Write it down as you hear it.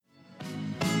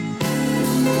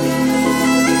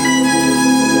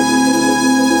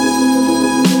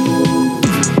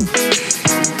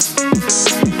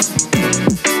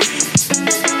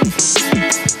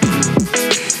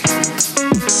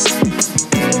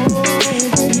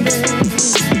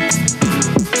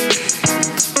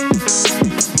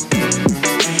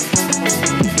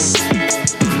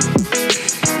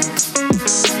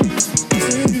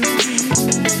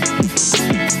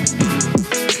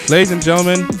Ladies and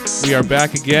gentlemen, we are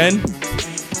back again.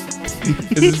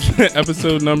 This is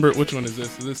episode number, which one is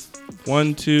this? Is this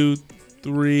 1, 2,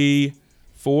 3,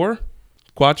 4?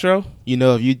 Quattro? You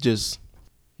know, if you just,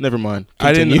 never mind.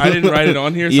 I didn't write it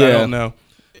on here, so I don't know.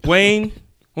 Wayne, why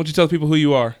don't you tell people who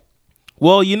you are?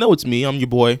 Well, you know it's me. I'm your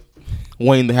boy,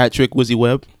 Wayne the Hat Trick Wizzy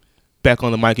Webb, back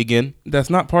on the mic again. That's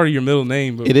not part of your middle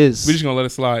name, but it is. We're just gonna let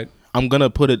it slide. I'm gonna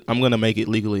make it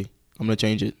legally. I'm gonna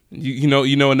change it. You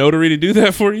know a notary to do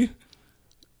that for you?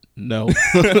 No.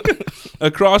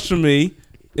 Across from me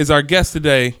is our guest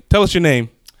today. Tell us your name.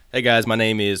 Hey guys, my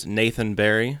name is Nathan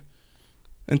Barry.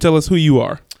 And tell us who you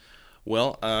are.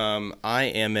 Well, I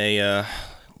am a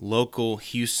local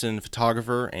Houston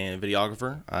photographer and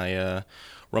videographer. I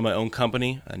run my own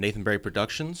company, Nathan Barry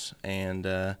Productions, and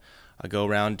I go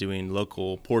around doing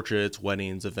local portraits,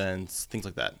 weddings, events, things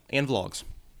like that, and vlogs.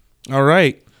 All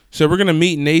right. So we're going to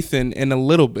meet Nathan in a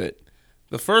little bit.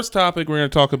 The first topic we're going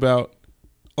to talk about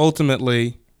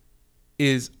ultimately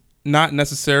is not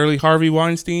necessarily Harvey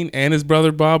Weinstein and his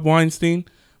brother Bob Weinstein,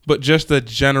 but just the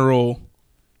general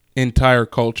entire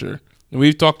culture. And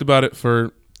we've talked about it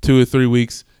for 2 or 3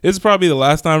 weeks. This is probably the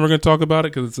last time we're going to talk about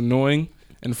it because it's annoying.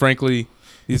 And frankly,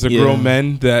 these are grown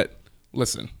men that,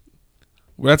 listen,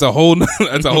 that's a whole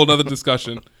nother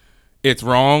discussion. It's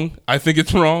wrong. I think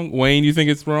it's wrong. Wayne, you think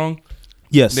it's wrong?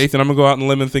 Yes. Nathan, I'm going to go out on a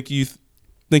limb and think you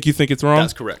think it's wrong?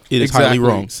 That's correct. It is highly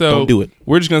wrong. So don't do it.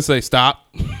 We're just going to say stop.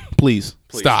 Please.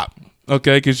 Stop.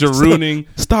 Okay? Because you're ruining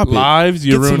Stop lives.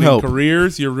 You're Get some ruining help.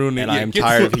 careers. You're ruining... And I am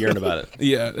tired of hearing about it.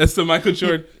 Yeah, that's the Michael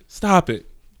Jordan. Stop it.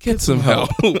 Get some help.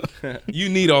 You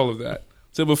need all of that.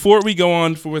 So before we go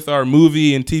on with our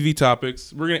movie and TV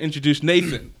topics, we're going to introduce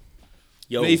Nathan.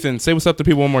 Yo. Nathan, say what's up to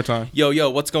people one more time. Yo,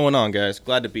 what's going on, guys?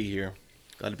 Glad to be here.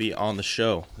 Glad to be on the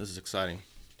show. This is exciting.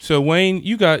 So Wayne,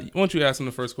 why don't you ask him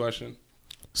the first question?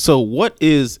 So what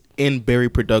is N Barry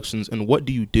Productions and what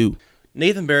do you do?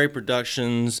 Nathan Barry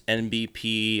Productions,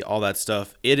 NBP, all that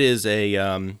stuff. It is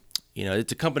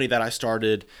it's a company that I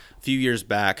started a few years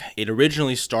back. It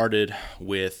originally started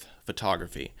with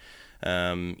photography.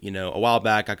 A while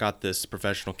back I got this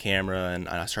professional camera and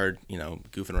I started,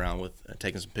 goofing around with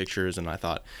taking some pictures, and I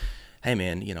thought, hey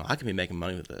man, I could be making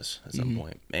money with this at some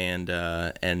point. And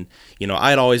I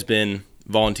had always been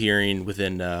volunteering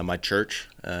within my church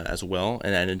as well,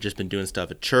 and had just been doing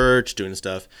stuff at church, doing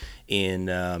stuff in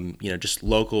just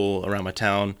local around my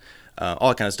town, all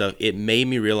that kind of stuff. It made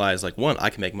me realize, like, one,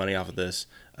 I can make money off of this,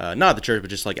 not at the church,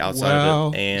 but just like outside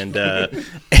of it,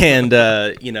 and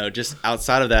just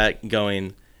outside of that,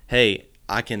 going, hey,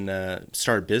 I can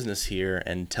start a business here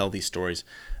and tell these stories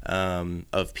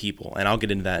of people, and I'll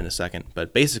get into that in a second.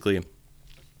 But basically,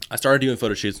 I started doing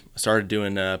photo shoots. I started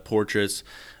doing portraits,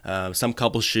 some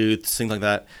couple shoots, things like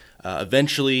that.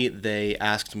 Eventually, they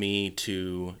asked me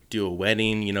to do a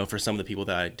wedding, for some of the people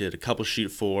that I did a couple shoot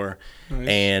for, nice.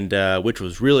 And which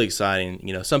was really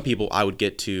exciting. Some people I would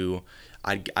get to,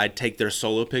 I'd take their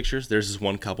solo pictures. There's this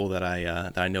one couple that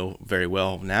I know very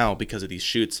well now because of these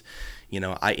shoots.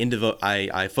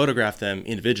 I photographed them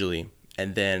individually,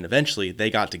 and then eventually they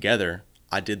got together.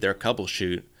 I did their couple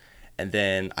shoot. And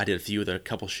then I did a few of their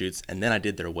couple shoots, and then I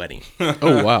did their wedding.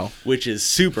 Oh, wow. Which is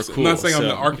super cool. I'm not saying I'm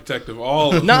the architect of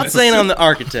all of Not this. saying I'm the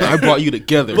architect. I brought you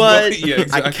together. But yeah,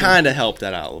 exactly. I kind of helped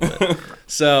that out a little bit.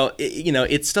 So,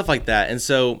 it's stuff like that. And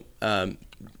so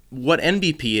what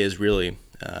NBP is really,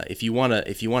 if you want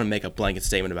to make a blanket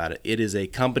statement about it, it is a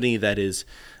company that is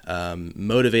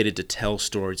motivated to tell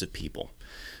stories of people.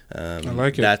 I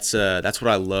like it. That's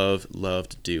what I love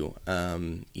to do.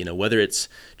 Whether it's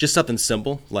just something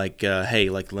simple like, hey,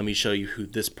 like let me show you who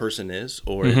this person is,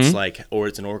 or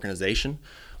it's an organization,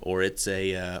 or it's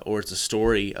a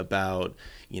story about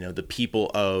the people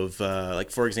of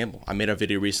for example, I made a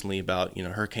video recently about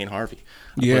Hurricane Harvey.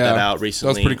 I put that out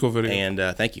recently. That was a pretty cool video.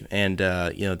 And thank you. And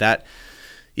that.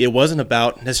 It wasn't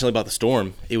necessarily about the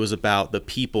storm. It was about the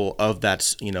people of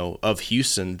that, of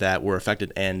Houston that were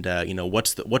affected, and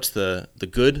what's the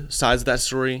good sides of that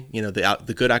story,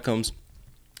 the good outcomes,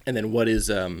 and then what is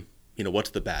what's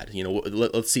the bad.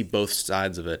 Let's see both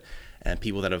sides of it, and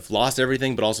people that have lost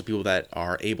everything, but also people that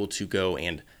are able to go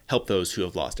and help those who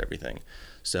have lost everything.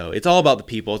 So it's all about the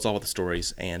people. It's all about the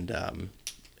stories, and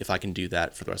if I can do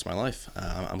that for the rest of my life,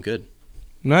 I'm good.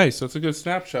 Nice. That's a good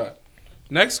snapshot.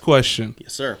 Next question.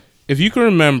 Yes, sir. If you can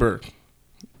remember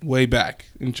way back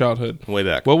in childhood. Way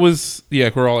back. What was,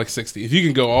 we're all like 60. If you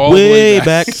can go all the way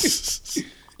back.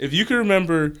 If you can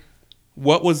remember,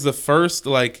 what was the first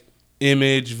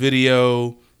image,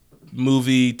 video,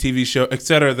 movie, TV show,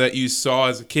 etc. that you saw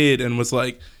as a kid and was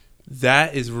like,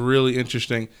 that is really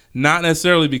interesting. Not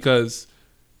necessarily because,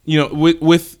 you know,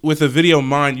 with a video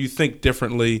mind, you think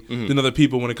differently than other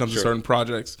people when it comes to certain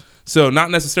projects. So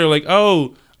not necessarily like,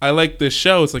 oh, I like this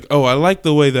show. It's like, oh, I like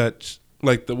the way that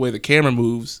the camera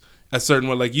moves a certain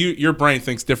way. Like your brain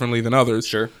thinks differently than others.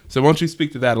 Sure. So why don't you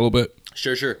speak to that a little bit?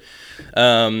 Sure.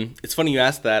 It's funny you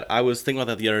asked that. I was thinking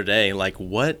about that the other day. Like,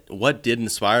 what did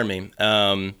inspire me?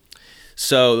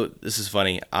 So this is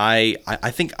funny. I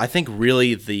think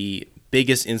really the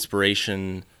biggest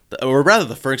inspiration, or rather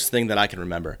the first thing that I can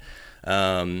remember.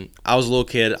 I was a little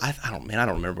kid. I don't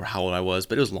remember how old I was,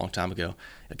 but it was a long time ago.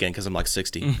 Again, because I'm like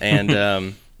 60,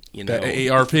 and you know, That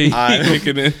AARP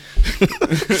kicking in.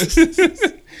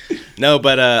 No,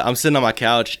 but I'm sitting on my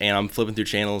couch and I'm flipping through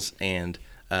channels, and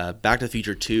Back to the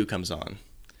Future 2 comes on.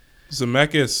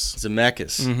 Zemeckis,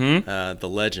 The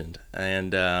legend,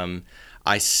 and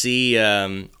I see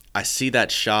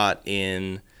that shot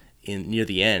in near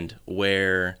the end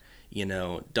where, you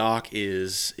know, Doc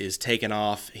is taken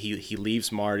off. He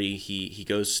leaves Marty. He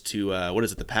goes to what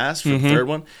is it, the past for the third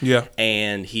one? Yeah.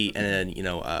 And then you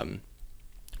know,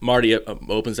 Marty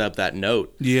opens up that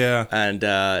note. Yeah. And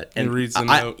he reads the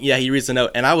note. Yeah, he reads the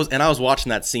note. And I was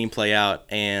watching that scene play out,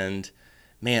 and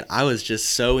man, I was just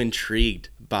so intrigued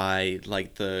by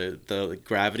like the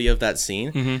gravity of that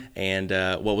scene and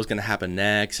what was going to happen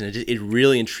next, and it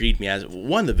really intrigued me as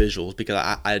one, the visuals, because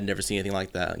I had never seen anything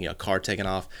like that. You know, car taking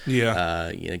off, you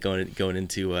know, going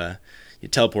into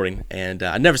teleporting, and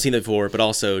I'd never seen it before. But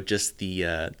also just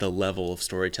the level of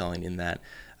storytelling in that.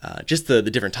 Just the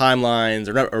different timelines,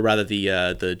 or rather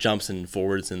the jumps and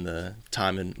forwards in the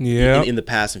time and in the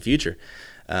past and future.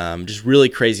 Just really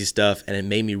crazy stuff, and it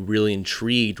made me really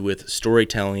intrigued with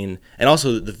storytelling and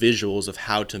also the visuals of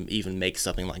how to even make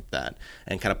something like that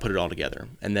and kind of put it all together.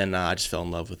 And then I just fell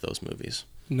in love with those movies.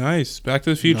 Nice. Back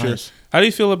to the Future. Nice. How do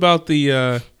you feel about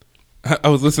the... I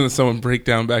was listening to someone break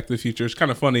down Back to the Future. It's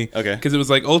kind of funny. Okay. Because it was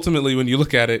like, ultimately, when you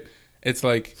look at it, it's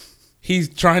like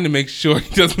he's trying to make sure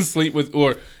he doesn't sleep with...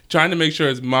 or trying to make sure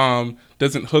his mom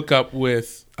doesn't hook up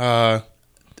with... what's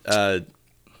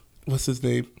his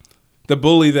name? The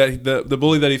bully that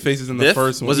he faces in the Biff?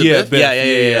 Was one. Was it Biff? Biff?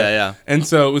 Yeah. And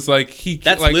so it was like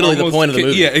That's like literally the point of the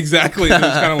movie. Yeah, exactly. And it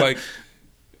was kind of like,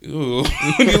 ooh.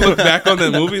 When you look back on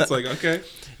that movie, it's like, okay.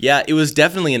 Yeah, it was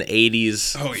definitely an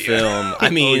 '80s film. I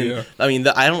mean,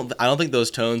 I don't think those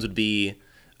tones would be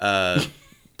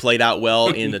played out well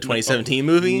in the 2017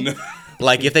 movie. No.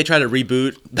 Like if they try to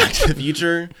reboot Back to the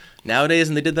Future nowadays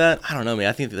and they did that, I don't know, man.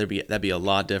 I think that'd be a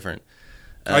lot different.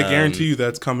 I guarantee you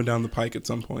that's coming down the pike at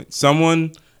some point.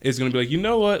 Someone is going to be like, you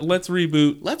know what? Let's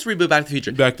reboot Back to the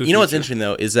Future. You know what's interesting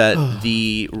though is that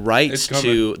the rights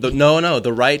to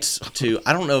the rights to,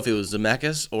 I don't know if it was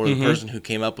Zemeckis or the person who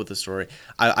came up with the story.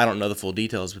 I don't know the full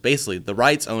details, but basically the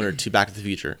rights owner to Back to the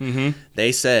Future,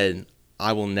 they said,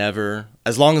 I will never,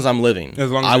 as long as I'm living, as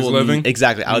long as he's living,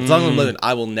 exactly. As long as I'm living,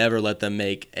 I will never let them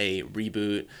make a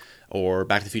reboot or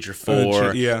Back to the Future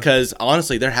 4. Because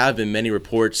honestly, there have been many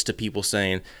reports to people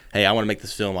saying, hey, I want to make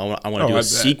this film. I want to do a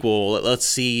sequel. Let's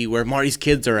see where Marty's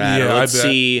kids are at.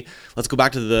 Yeah, Let's go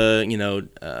back to the,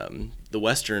 the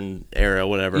Western era,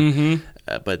 whatever.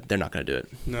 But they're not going to do it.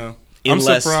 No. I'm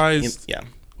surprised.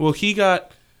 Well,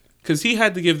 because he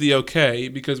had to give the okay,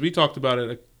 because we talked about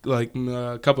it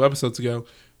a couple episodes ago,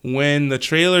 when the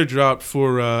trailer dropped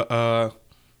for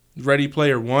Ready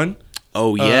Player One.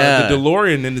 Oh yeah, the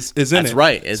DeLorean is in it. That's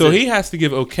right. So he has to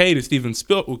give okay to Steven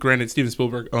Spielberg. Well, granted, Steven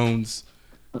Spielberg owns,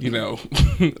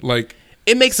 like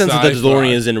it makes sense that the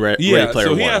DeLorean is in Ready Player One.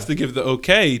 So he has to give the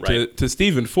okay to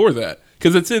Steven for that,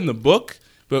 because it's in the book.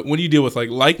 But when you deal with like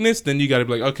likeness, then you got to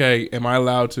be like, okay, am I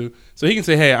allowed to? So he can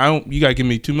say, hey, you got to give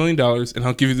me $2 million, and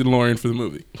I'll give you the DeLorean for the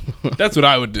movie. That's what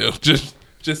I would do. Just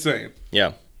saying.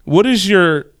 Yeah. What is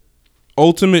your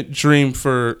ultimate dream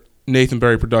for Nathan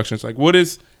Barry Productions? Like, what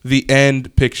is the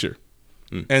end picture?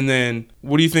 And then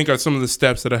what do you think are some of the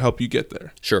steps that'll help you get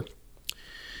there? Sure.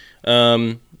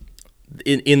 In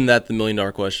that the $1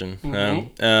 million question.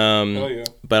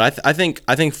 But I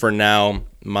think for now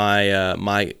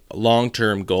my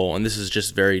long-term goal, and this is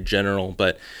just very general,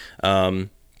 but it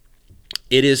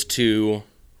is to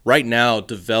right now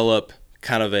develop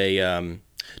kind of a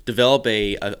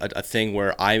thing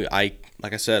where I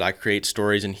like I said, I create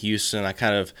stories in Houston. I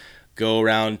kind of go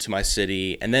around to my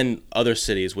city and then other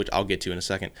cities, which I'll get to in a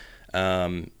second.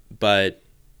 But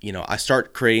I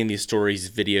start creating these stories,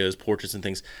 videos, portraits, and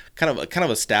things. Kind of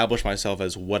establish myself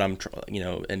as what I'm,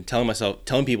 and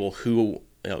telling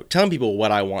people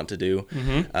what I want to do.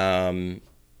 Having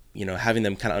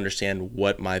them kind of understand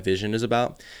what my vision is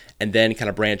about, and then kind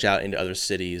of branch out into other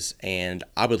cities. And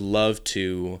I would love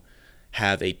to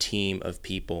have a team of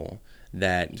people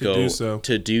that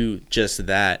to do just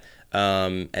that.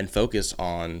 and focus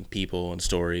on people and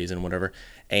stories and whatever.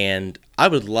 And I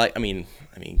would like, I mean,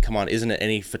 come on, isn't it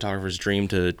any photographer's dream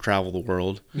to travel the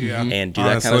world and do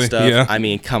that kind of stuff? Yeah. I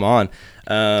mean, come on.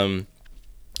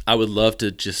 I would love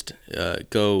to just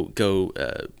go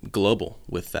global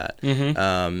with that.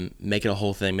 Make it a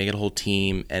whole thing, make it a whole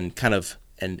team, and kind of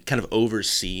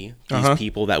oversee these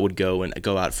people that would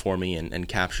go out for me and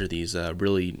capture these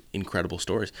really incredible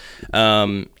stories.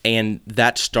 And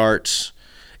that starts.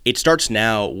 It starts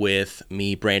now with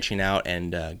me branching out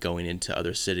and going into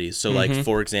other cities. So, like,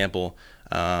 for example,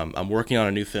 I'm working on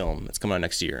a new film that's coming out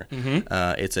next year.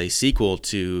 It's a sequel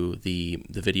to the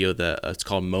video that it's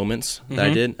called Moments that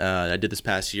I did this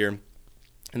past year.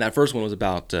 And that first one was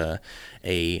about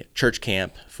a church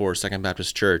camp for Second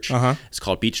Baptist Church. It's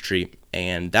called Beach Tree.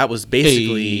 And that was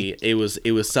basically it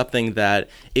was something that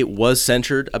it was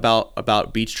centered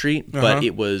about Beach Tree, but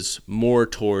it was more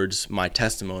towards my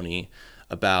testimony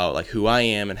about like who I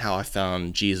am and how I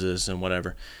found Jesus and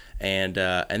whatever, and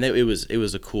it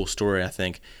was a cool story, I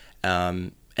think,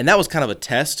 and that was kind of a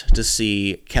test to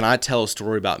see, can I tell a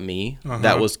story about me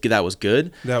that was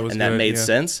good, and that made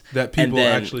sense, that people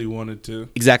actually wanted to,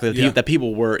 exactly, that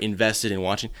people were invested in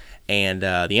watching, and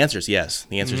the answer is yes.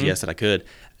 The answer is yes, that I could,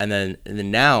 and then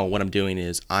now what I'm doing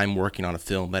is I'm working on a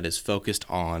film that is focused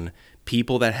on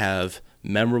people that have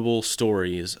memorable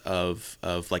stories of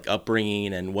like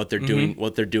upbringing and what they're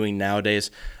doing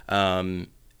nowadays, and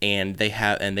they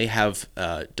have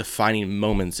defining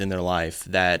moments in their life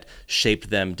that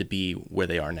shaped them to be where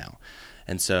they are now.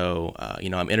 And so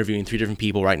I'm interviewing 3 different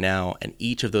people right now, and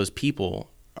each of those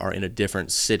people are in a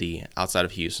different city outside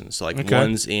of Houston. So like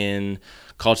one's in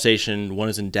College Station, one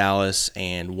is in Dallas,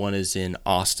 and one is in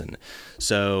Austin.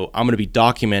 So I'm going to be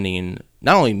documenting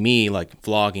not only me, like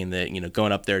vlogging that,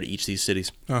 going up there to each of these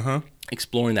cities,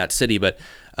 exploring that city, but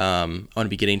I'm going to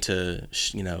be getting to,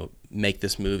 make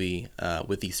this movie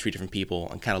with these 3 different people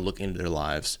and kind of look into their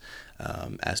lives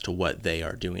as to what they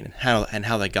are doing and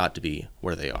how they got to be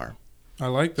where they are. I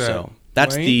like that. So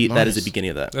that's Wayne? that is the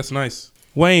beginning of that. That's nice.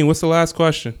 Wayne, what's the last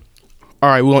question? All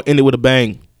right, we're going to end it with a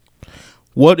bang.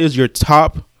 What is your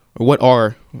top, or what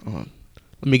are, let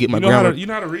me get my grammar. You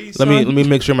know how to read, Let me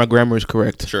make sure my grammar is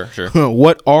correct. Sure.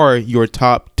 What are your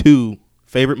top 2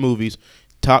 favorite movies,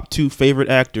 top 2 favorite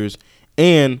actors,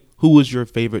 and who was your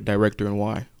favorite director and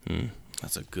why?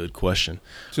 That's a good question.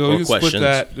 So you split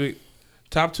that. The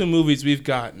top 2 movies we've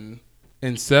gotten: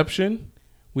 Inception.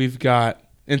 We've got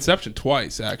Inception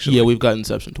twice, actually. Yeah, we've got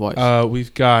Inception twice.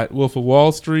 We've got Wolf of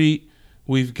Wall Street.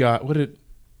 We've got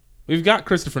we've got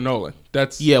Christopher Nolan.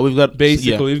 We've got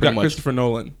Christopher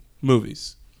Nolan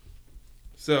movies.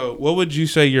 So, what would you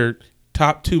say your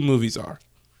top 2 movies are?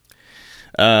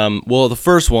 Well, the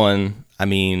first one,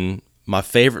 my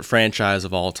favorite franchise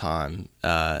of all time,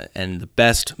 and the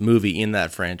best movie in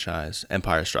that franchise,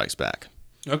 Empire Strikes Back.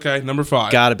 Okay, number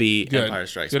 5. Gotta be Good. Empire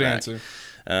Strikes Good Back. answer.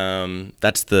 I think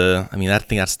that's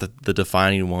the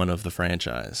defining one of the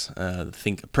franchise.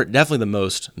 Definitely the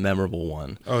most memorable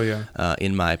one. Oh yeah.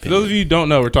 In my For opinion. those of you who don't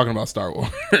know, we're talking about Star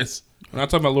Wars. We're not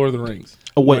talking about Lord of the Rings.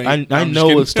 Oh wait, Wayne, I I'm know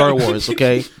just it's Star Wars.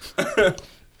 Okay,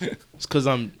 it's because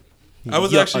I'm I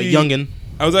was a actually youngin.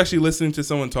 I was actually listening to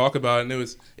someone talk about it, and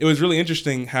it was really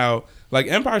interesting how like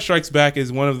Empire Strikes Back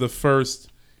is one of the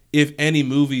first, if any,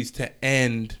 movies to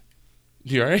end.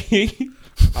 You all right?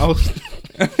 I was.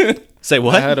 Say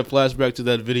what? I had a flashback to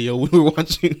that video we were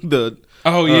watching.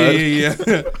 Oh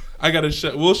yeah. I gotta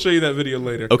we'll show you that video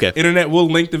later. Okay. Internet, we'll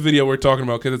link the video we're talking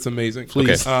about because it's amazing.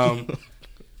 Please. Okay.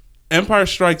 Empire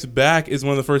Strikes Back is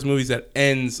one of the first movies that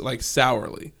ends like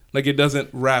sourly. Like it doesn't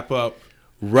wrap up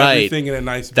everything in a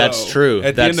nice bow. That's true.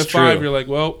 At the end of 5, you're like,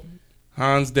 well,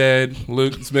 Han's dead.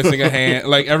 Luke's missing a hand.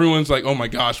 Like everyone's like, oh my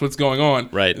gosh, what's going on?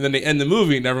 Right. And then they end the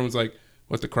movie, and everyone's like,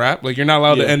 what the crap? Like you're not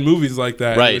allowed to end movies like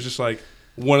that. Right. It was just like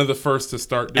one of the first to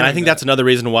start doing And I think that. that's another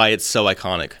reason why it's so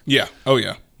iconic. Yeah. Oh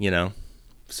yeah.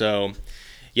 So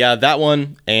yeah, that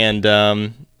one, and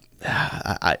a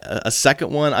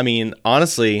second one.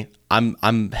 Honestly,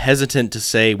 I'm hesitant to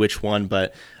say which one,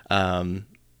 but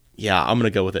yeah, I'm gonna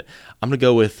go with it. I'm gonna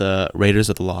go with Raiders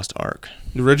of the Lost Ark.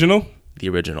 The original? The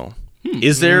original.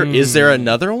 Is there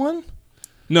another one?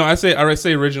 No, I say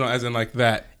original as in like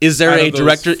that. Is there Out a of those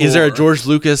director? Is there a 4. George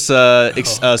Lucas special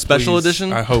Please,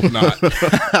 edition? I hope not.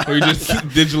 Or you just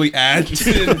digitally add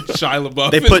Shia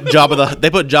LaBeouf. They put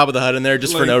Jabba the Hutt in there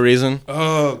just for no reason.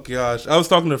 Oh gosh, I was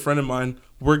talking to a friend of mine.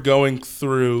 We're going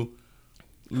through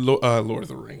Lord of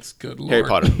the Rings. Good Lord, Harry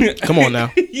Potter. Come on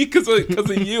now. Because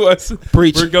of you,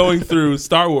 Preach. We're going through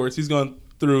Star Wars. He's going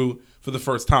through for the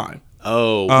first time.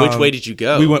 Oh, which way did you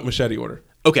go? We went machete order.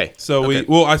 Okay. So okay.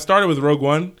 I started with Rogue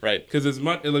One, Right. Because as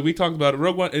much like we talked about it,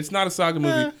 Rogue One, it's not a saga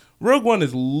movie. Rogue One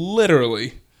is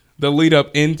literally the lead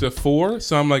up into 4.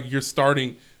 So I'm like, you're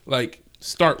starting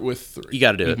start with 3. You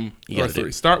got to do it. You got to do 3.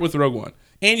 it. Start with Rogue One,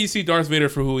 and you see Darth Vader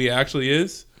for who he actually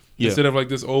is, Yeah. instead of like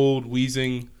this old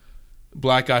wheezing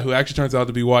black guy who actually turns out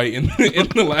to be white in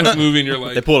the last movie, and you're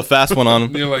like, They pulled a fast one on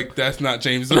him. you're like, that's not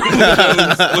James Earl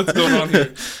Jones. What's going on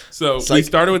here? So we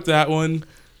started with that one,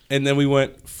 and then we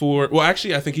went for. Well,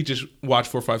 actually, I think he just watched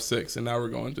 4, 5, 6, and now we're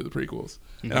going to the prequels.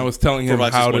 And I was telling him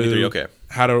 4, 5, 6, 1, 2, 3,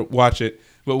 how to watch it,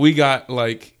 but we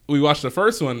watched the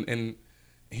first one, and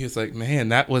he was like, "Man,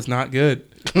 that was not good."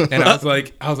 And I was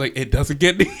like, "It doesn't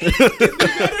get any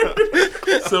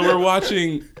better." So we're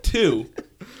watching 2.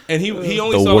 And he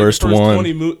only The saw worst the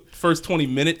one. first 20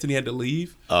 minutes, and he had to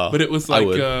leave. Oh, but it was I like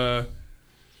would.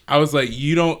 I was like,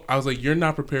 you're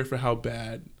not prepared for how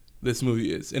bad this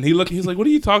movie is. And he was like, what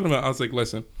are you talking about? I was like,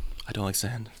 listen. I don't like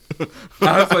sand. I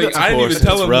was like, I didn't even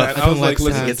tell him rough. that. I was like, It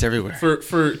listen, gets everywhere.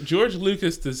 For George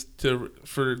Lucas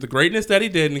for the greatness that he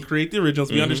did and create the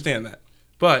originals, we understand that.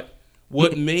 But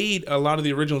what made a lot of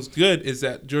the originals good is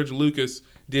that George Lucas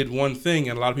did one thing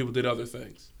and a lot of people did other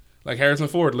things. Like Harrison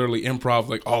Ford literally improv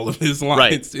like all of his lines.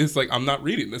 Right. It's like, I'm not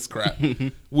reading this crap.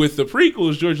 With the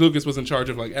prequels, George Lucas was in charge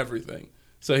of like everything.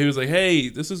 So he was like, hey,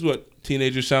 this is what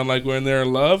teenagers sound like when they're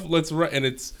in love. Let's write. And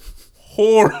it's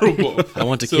horrible. I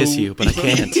want to kiss you, but I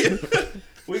can't.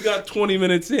 We got 20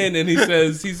 minutes in, and he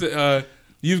says,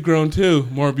 you've grown too,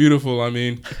 more beautiful. I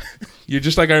mean, you're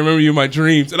just like I remember you in my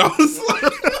dreams. And I was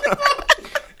like,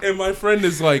 and my friend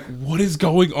is like, what is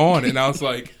going on? And I was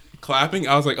like, clapping.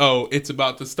 I was like, oh, it's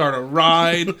about to start a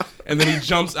ride. And then he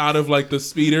jumps out of like the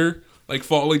speeder, like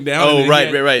falling down. Oh, and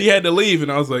right. He had to leave,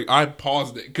 and I was like, I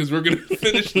paused it because we're going to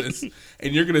finish this,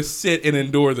 and you're going to sit and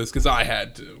endure this because I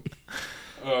had to.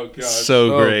 Oh, God.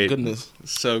 So great. Goodness.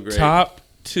 So great. Top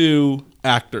 2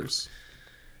 actors.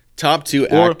 Top 2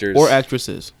 Or actors. or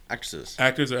actresses. Actresses.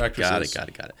 Actors or actresses. Got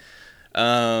it.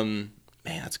 Man,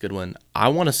 that's a good one. I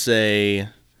want to say.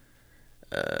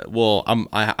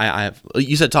 I have.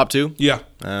 You said top 2. Yeah.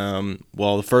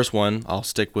 Well, the first one, I'll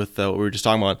stick with what we were just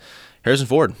talking about. Harrison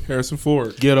Ford. Harrison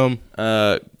Ford. Get them.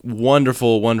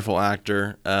 Wonderful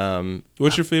actor.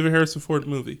 What's your favorite Harrison Ford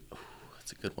movie?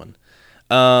 That's a good one.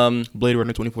 Blade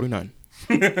Runner 2049.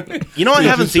 You know, I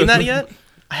haven't seen that yet.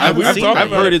 I haven't seen that. I've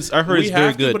heard it's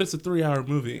very good. But it's a 3-hour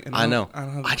movie. And I know.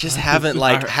 I just haven't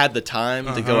had the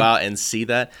time to go out and see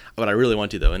that, but I really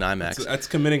want to though in IMAX. That's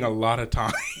committing a lot of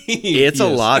time. It's a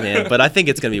lot, man, but I think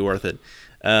it's gonna be worth it.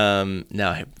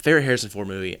 Now, favorite Harrison Ford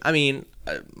movie. I mean,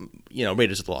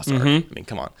 Raiders of the Lost Ark. I mean,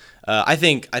 come on. I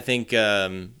think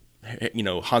Han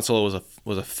Solo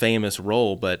was a famous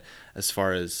role, but as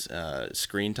far as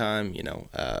screen time,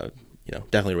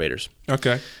 definitely Raiders.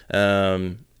 Okay.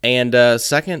 And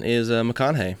second is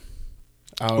McConaughey.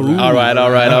 All right.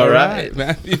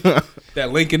 Matthew,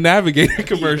 that Lincoln Navigator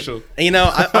commercial.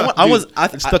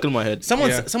 It's stuck in my head. Someone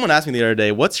asked me the other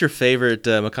day, "What's your favorite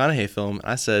McConaughey film?"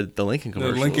 I said, "The Lincoln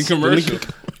commercial." The Lincoln commercial.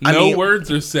 No words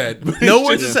are said. No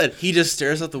words are said. He just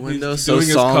stares out the window so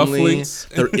solemnly.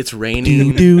 It's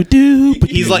raining.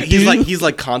 He's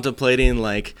like contemplating,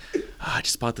 like, I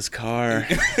just bought this car.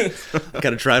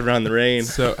 Got to drive around the rain.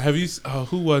 So have you?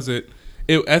 Who was it?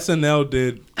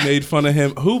 SNL made fun of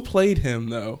him. Who played him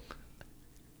though?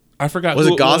 I forgot. Was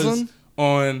who it Goslin?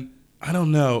 I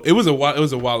don't know. It was a while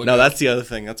ago. No, that's the other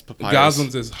thing. That's Papyrus.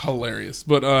 Goslin's is hilarious,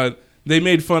 but they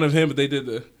made fun of him. But they did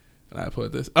and I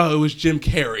put this. Oh, it was Jim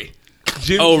Carrey.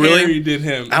 Carrey did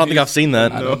him. I don't think I've seen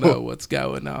that. I don't know what's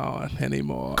going on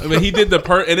anymore. I mean, he did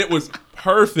and it was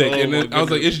perfect. And then I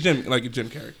was like, it's Jim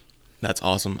Carrey. That's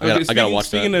awesome. Okay, I gotta watch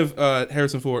that. Speaking of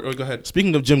Harrison Ford, go ahead.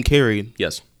 Speaking of Jim Carrey,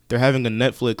 Yes. they're having a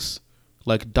Netflix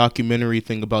documentary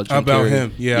thing about Jim Carrey.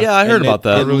 Him. Yeah. Yeah, I heard about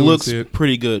that. It really looks wanna see it.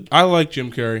 pretty good. I like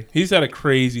Jim Carrey. He's had a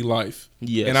crazy life.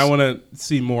 Yes. And I want to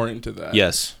see more into that.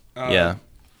 Yes. Yeah.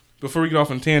 Before we get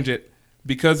off on tangent,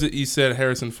 because you said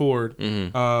Harrison Ford,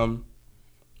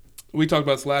 we talked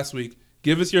about this last week.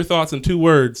 Give us your thoughts in 2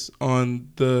 words on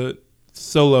the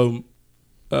Solo.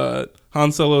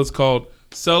 Han Solo is called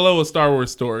Solo: A Star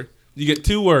Wars Story. You get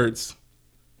 2 words.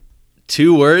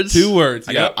 2 words? 2 words.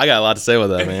 I got a lot to say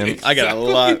with that, man. I got a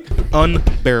lot.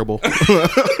 Unbearable.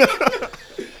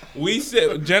 We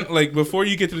said, before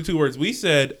you get to the 2 words, we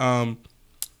said,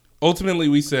 ultimately,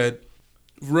 we said,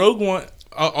 Rogue One,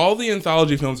 all the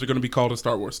anthology films are going to be called A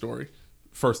Star Wars Story.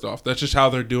 First off, that's just how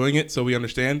they're doing it, so we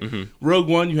understand. Rogue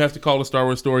One, you have to call a Star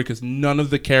Wars story because none of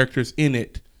the characters in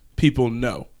it people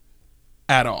know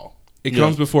at all. It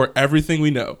comes before everything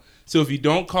we know. So if you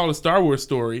don't call it a Star Wars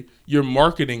story, your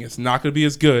marketing is not going to be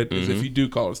as good as if you do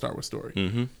call it a Star Wars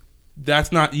story.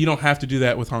 That's not. You don't have to do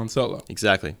that with Han Solo.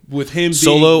 Exactly. With him,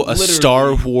 Solo, being a literally-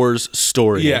 Star Wars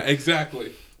story. Yeah,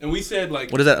 exactly. And we said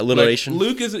like, What is that, alliteration? Like,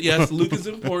 Luke is Luke is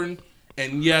important,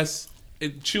 and yes,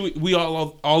 Chewie. We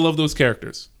all love those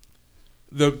characters.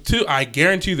 The two, I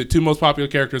guarantee, the two most popular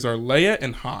characters are Leia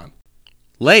and Han.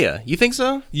 Leia, you think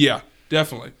so? Yeah,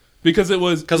 definitely, because it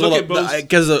was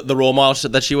Because of the role model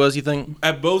that she was. You think?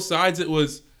 at both sides. It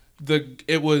was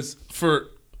for,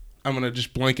 I'm gonna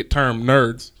just blanket term,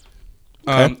 nerds.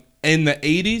 In the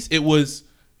 80s, it was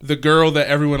the girl that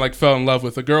everyone like fell in love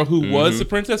with, a girl who was the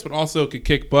princess but also could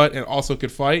kick butt and also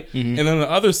could fight. And then on the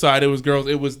other side, it was girls.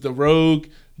 It was the rogue,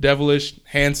 devilish,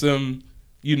 handsome,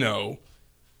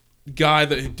 guy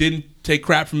that didn't take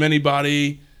crap from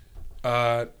anybody.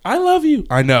 I love you.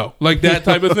 I know, like that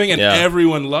type of thing, and Yeah.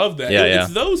 everyone loved that. Yeah,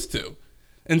 It's those two.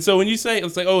 And so when you say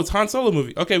it's like, oh, it's Han Solo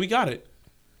movie, okay, we got it.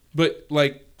 But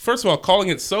like, first of all, calling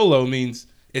it Solo means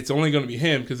it's only going to be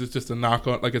him because it's just a knock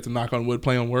on, like it's a knock on wood,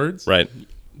 play on words. Right.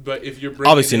 But if you're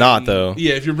bringing Obviously not, though.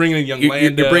 Yeah, if you're bringing in young You're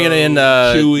Lando, bringing in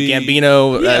Chewie,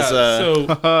 Gambino yeah, as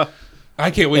so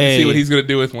I can't wait to see what he's going to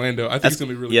do with Lando. I think it's going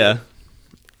to be really yeah.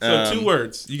 good. So 2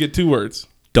 words. You get 2 words.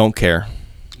 Don't care.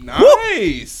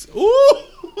 Nice. Ooh.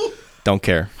 Don't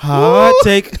care. Hot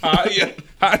take.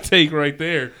 Hot take right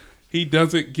there. He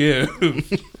doesn't give.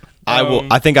 I will.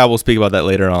 I think I will speak about that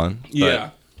later on. But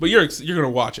Yeah. But you're going to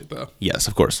watch it, though. yes,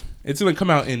 of course. It's going to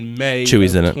come out in May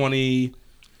Chewie's of in it.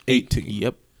 2018.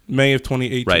 Yep. May of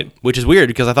 2018. Right. Which is weird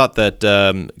because I thought that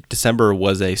December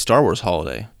was a Star Wars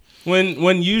holiday.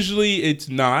 When usually it's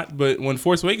not, but when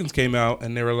Force Awakens came out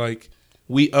and they were like,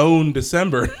 we own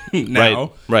December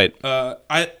now. Right.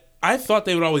 I thought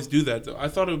they would always do that, though. I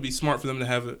thought it would be smart for them to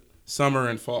have it summer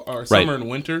and fall, or summer and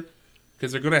winter,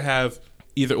 because they're going to have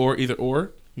either or.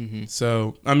 Mm-hmm.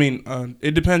 So, I mean,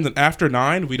 it depends. After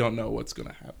 9, we don't know what's going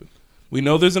to happen. We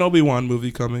know there's an Obi-Wan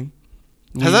movie coming.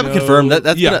 Has that been confirmed?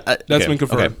 That's been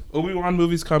confirmed. Okay. Obi-Wan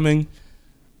movie's coming.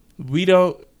 We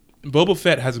don't. Boba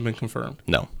Fett hasn't been confirmed.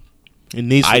 No. It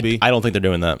needs to be. I don't think they're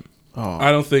doing that. Oh.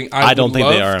 I don't think. I don't think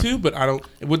they are. To, but I don't.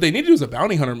 What they need to do is a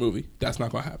bounty hunter movie. That's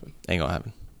not going to happen. Ain't gonna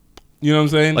happen. You know what I'm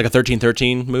saying? Like a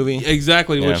 1313 movie.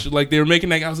 Exactly. Yeah. Which like they were making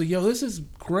that. I was like, yo, this is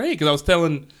great. Because I was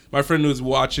telling my friend who was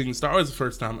watching Star Wars the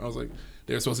first time. I was like,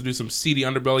 they were supposed to do some seedy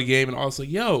underbelly game, and I was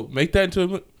like, yo, make that into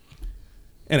a. It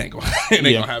ain't gonna. It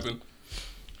ain't gonna happen.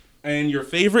 And your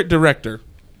favorite director,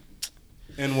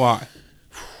 and why?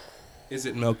 Is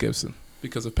it Mel Gibson?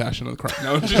 Because of Passion of the Christ.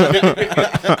 No, I'm just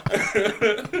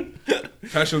kidding.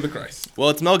 Passion of the Christ. Well,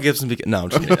 it's Mel Gibson. No, I'm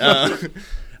just kidding.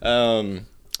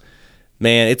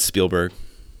 Man, it's Spielberg.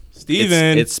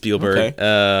 Steven. It's Spielberg.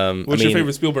 Okay. What's your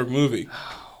favorite Spielberg movie?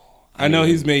 I know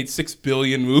he's made 6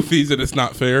 billion movies, and it's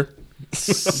not fair.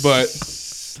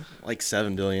 But like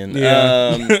 7 billion.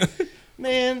 Yeah.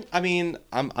 Man, I mean,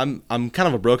 I'm kind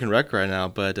of a broken record right now,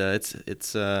 but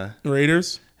it's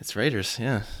Raiders. It's Raiders.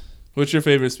 Yeah. What's your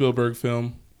favorite Spielberg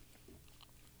film?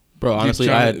 Bro, honestly,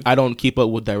 I don't keep up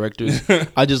with directors.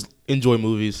 I just enjoy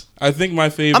movies. I think my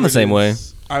favorite. I'm the same way.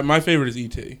 My favorite is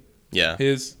E.T. Yeah.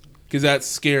 His, because that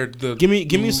scared the. Give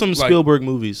me some like, Spielberg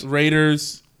movies.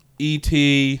 Raiders,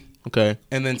 E.T. Okay.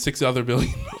 And then 6 other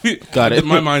billion movies. Got it.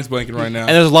 My mind's blanking right now.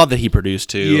 And there's a lot that he produced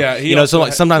too. Yeah, so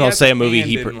like sometimes I'll say a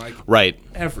movie right.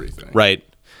 Everything. Right.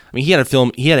 I mean, he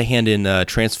had a hand in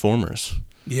Transformers.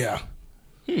 Yeah.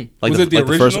 Like was it the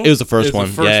original? It was the first one.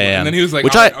 Yeah. And then he was like,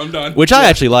 I'm done. Which I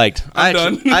actually liked. I'm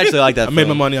done. I actually liked that. I made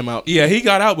my money. I'm out. Yeah, he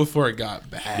got out before it got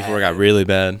bad. Before it got really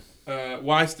bad.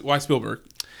 Why Spielberg?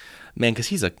 Man, because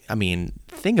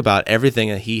think about everything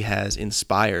that he has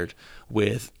inspired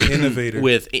with Innovator.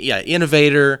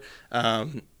 Innovator.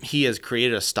 He has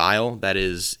created a style that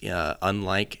is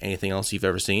unlike anything else you've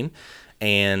ever seen.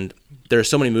 And there are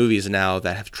so many movies now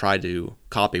that have tried to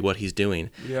copy what he's doing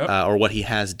or what he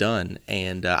has done.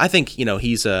 And I think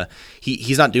he's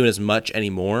he's not doing as much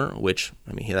anymore, which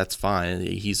I mean that's fine.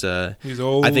 He's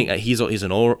old. I think he's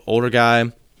an older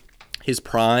guy. His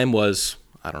prime was,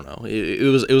 I don't know. It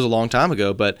was a long time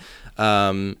ago, but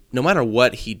no matter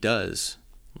what he does,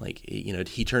 like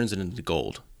he turns it into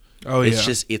gold. Oh it's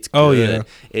yeah. It's good. Oh yeah.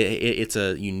 It's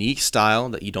a unique style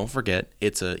that you don't forget.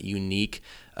 It's a unique,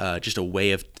 just a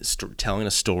way of telling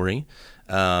a story,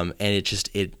 and you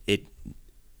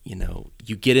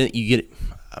get it.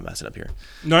 I'm messing up here.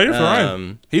 No, you're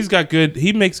fine.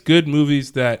 He makes good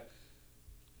movies that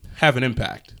have an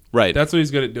impact. Right. That's what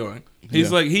he's good at doing.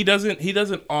 He's like he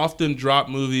doesn't often drop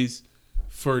movies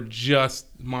for just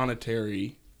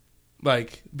monetary.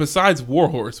 Like besides War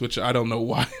Horse, which I don't know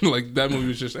why. Like that movie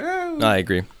was just. I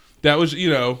agree. That was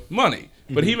money,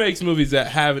 but he makes movies that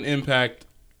have an impact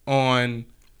on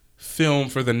film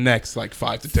for the next like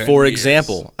 5 to 10 For years.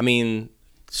 example, I mean,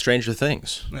 Stranger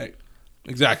Things. Right.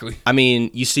 Exactly. I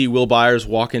mean, you see Will Byers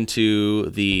walk into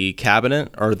the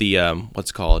cabinet or the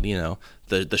what's it called,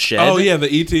 the shed. Oh yeah, the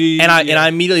ET. And I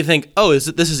immediately think, oh, this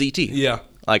is ET. yeah.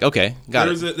 Like, okay, got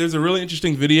it. There's a really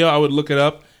interesting video. I would look it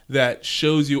up that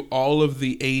shows you all of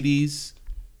the 80s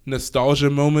nostalgia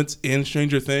moments in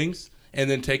Stranger Things and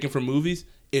then taken from movies.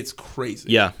 It's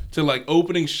crazy. Yeah. To like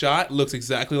opening shot looks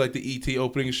exactly like the ET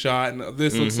opening shot, and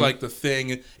this looks like the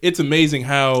Thing. It's amazing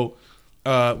how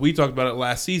we talked about it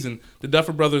last season. The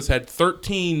Duffer Brothers had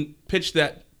 13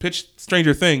 pitched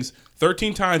Stranger Things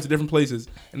 13 times at different places,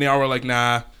 and they all were like,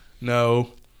 nah,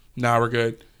 we're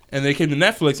good. And they came to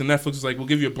Netflix, and Netflix was like, we'll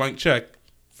give you a blank check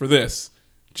for this.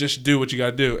 Just do what you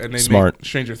got to do. And they Smart. made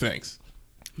Stranger Things.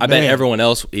 I bet everyone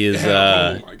else is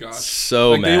Oh my gosh.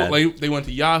 so like mad. They went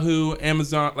to Yahoo,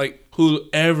 Amazon, like Hulu,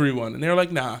 everyone, and they were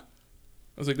like, nah. I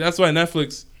was like, that's why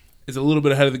Netflix is a little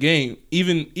bit ahead of the game.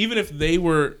 Even if they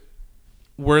were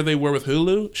where they were with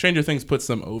Hulu, Stranger Things puts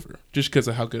them over just because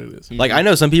of how good it is. Like, I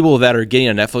know some people that are getting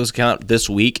a Netflix account this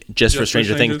week just for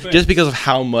Stranger Things, just because of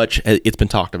how much it's been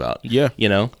talked about. Yeah.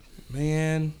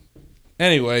 Man.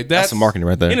 Anyway, that's some marketing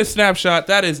right there. In a snapshot,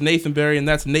 that is Nathan Barry, and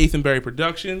that's Nathan Barry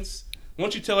Productions. Why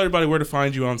don't you tell everybody where to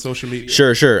find you on social media?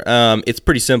 Sure. It's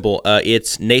pretty simple.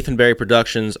 It's Nathan Barry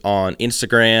Productions on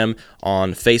Instagram,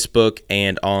 on Facebook,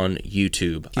 and on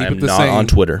YouTube. I'm not on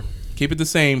Twitter. Keep it the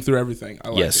same through everything. I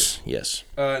like it. Yes.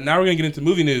 Now we're going to get into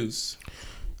movie news.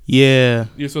 Yeah.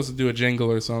 You're supposed to do a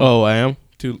jingle or something. Oh, I am?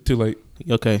 Too late.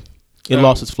 Okay. It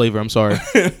lost its flavor. I'm sorry.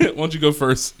 Why don't you go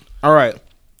first? All right.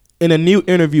 In a new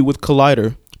interview with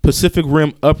Collider, Pacific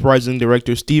Rim Uprising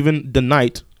director Stephen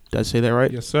DeKnight, did I say that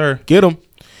right? Yes, sir. Get him.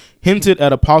 Hinted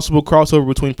at a possible crossover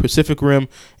between Pacific Rim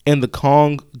and the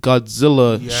Kong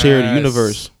Godzilla shared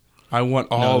universe. I want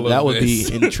all of that would this.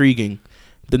 be intriguing.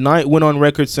 The Knight went on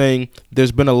record saying,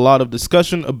 "There's been a lot of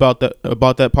discussion about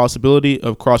that possibility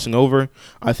of crossing over.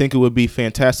 I think it would be a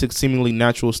fantastic, seemingly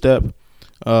natural step.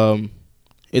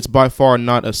 It's by far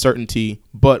not a certainty,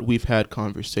 but we've had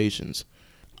conversations."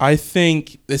 I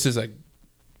think this is a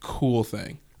cool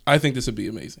thing. I think this would be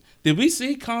amazing. Did we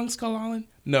see Kong Skull Island?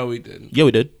 No, we didn't. Yeah,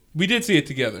 we did. We did see it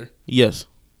together. Yes.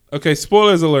 Okay,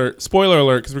 spoiler alert,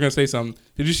 because we're going to say something.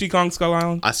 Did you see Kong Skull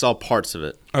Island? I saw parts of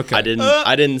it. Okay. I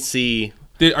didn't see.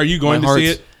 Are you going to see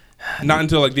it? Not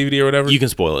until like DVD or whatever? You can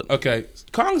spoil it. Okay.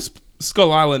 Kong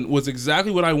Skull Island was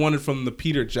exactly what I wanted from the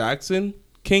Peter Jackson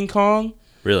King Kong.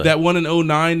 Really? That one in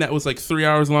 2009 that was like 3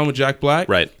 hours long with Jack Black.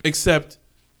 Right. Except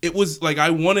it was like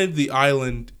I wanted the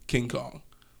island King Kong.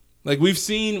 Like we've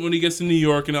seen when he gets to New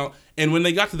York and all, and when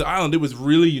they got to the island, it was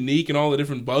really unique and all the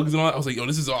different bugs and all that. I was like, "Yo,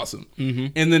 this is awesome." Mm-hmm.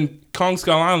 And then Kong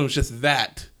Skull Island was just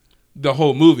that, the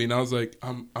whole movie, and I was like,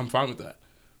 "I'm fine with that."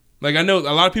 Like I know a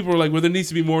lot of people were like, "Well, there needs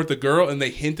to be more with the girl," and they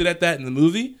hinted at that in the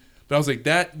movie. But I was like,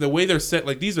 that the way they're set,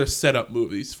 like these are setup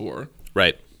movies for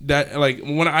Right. that. Like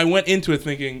when I went into it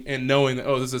thinking and knowing that,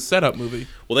 oh, this is a setup movie.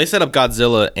 Well, they set up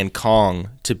Godzilla and Kong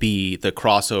to be the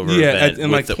crossover Yeah, event in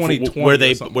like 2020 where or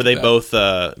they something where like they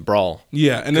that. both brawl.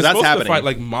 Yeah, and they're that's supposed happening. to fight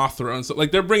like Mothra and stuff.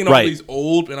 Like they're bringing all Right. these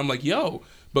old, and I'm like, yo,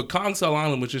 but Kong Skull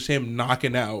Island was just him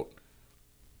knocking out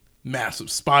massive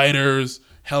spiders,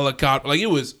 helicopter. Like it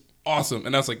was awesome,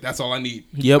 and I was like, that's all I need.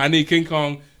 Yep. I need King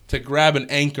Kong to grab an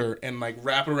anchor and like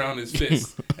wrap it around his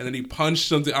fist, and then he punched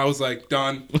something. I was like,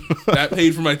 done. That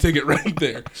paid for my ticket right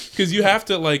there. Because you have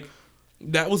to like,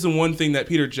 that was the one thing that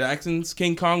Peter Jackson's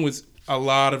King Kong was a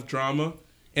lot of drama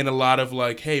and a lot of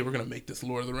like, hey, we're gonna make this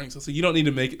Lord of the Rings. So you don't need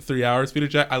to make it 3 hours, Peter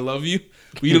Jack. I love you,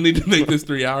 but you don't need to make this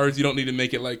 3 hours. You don't need to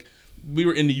make it like we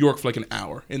were in New York for like an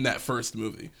hour in that first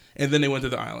movie, and then they went to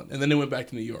the island, and then they went back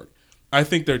to New York. I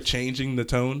think they're changing the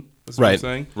tone. That's what I'm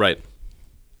saying. Right.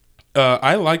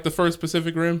 I like the first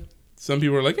Pacific Rim. Some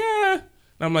people are like, and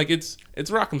I'm like, it's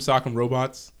Rock'em Sock'em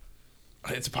Robots.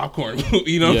 It's popcorn.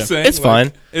 You know what I'm saying? It's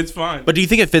fine. It's fine. But do you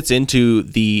think it fits into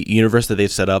the universe that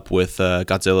they've set up with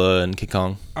Godzilla and King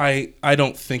Kong? I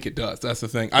don't think it does. That's the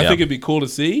thing. I Yeah. think it'd be cool to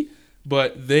see,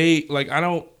 but they like I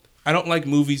don't like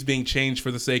movies being changed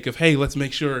for the sake of, hey, let's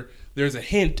make sure there's a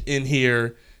hint in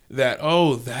here that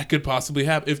that could possibly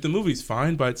happen. If the movie's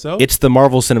fine by itself, It's the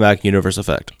Marvel Cinematic Universe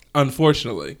effect.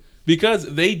 unfortunately,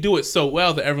 because they do it so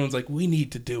well that everyone's like, we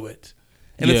need to do it.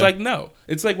 And it's Yeah. like, no.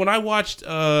 It's like when I watched,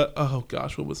 oh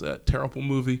gosh, what was that terrible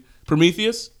movie?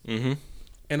 Prometheus? Mm-hmm.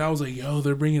 And I was like, yo,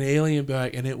 they're bringing Alien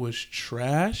back, and it was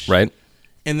trash. Right.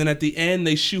 And then at the end,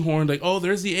 they shoehorned, like, oh,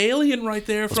 there's the alien right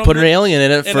there. Let's put an alien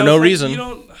in it And for I no was like, reason. You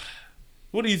don't,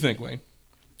 what do you think, Wayne?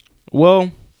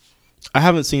 Well, I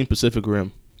haven't seen Pacific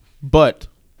Rim, but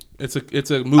It's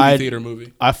a movie theater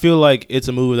movie. I feel like it's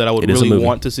a movie that I would It is a really movie.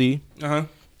 want to see. Uh-huh.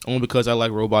 only because I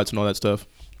like robots and all that stuff.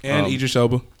 And Idris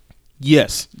Elba.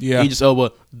 Yes. Yeah. Idris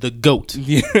Elba, the GOAT,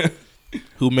 Yeah.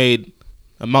 who made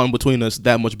A Mountain Between Us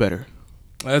that much better.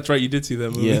 That's right. You did see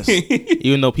that movie. Yes.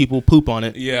 Even though people poop on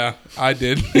it. Yeah, I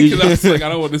did. Because I was like, I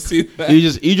don't want to see that.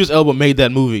 Idris Elba made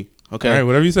that movie. Okay. All right,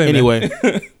 whatever you say. Anyway,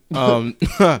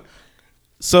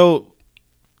 so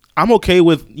I'm okay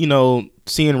with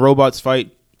seeing robots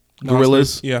fight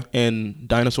gorillas yeah, and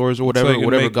dinosaurs or So whatever, you can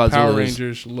whatever make Godzilla Power is.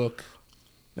 Rangers look.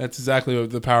 That's exactly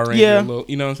what the Power Ranger Yeah. look.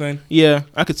 You know what I'm saying? Yeah,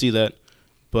 I could see that,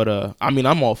 but I mean,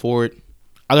 I'm all for it.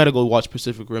 I gotta go watch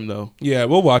Pacific Rim though, Yeah,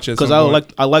 we'll watch it because I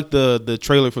like the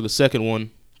trailer for the second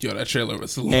one. Yo, that trailer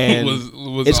was And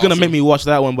was It's gonna awesome. make me watch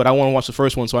that one, but I want to watch the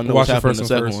first one so I know Watch what's the happening in the first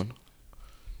second one one. first.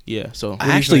 Yeah, so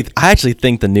I actually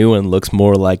think the new one looks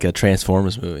more like a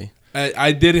Transformers movie.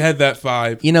 I did have that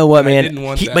vibe. You know what, I man? didn't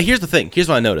want that. But here's the thing. Here's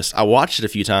what I noticed. I watched it a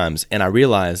few times, and I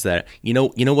realized that you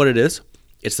know what it is.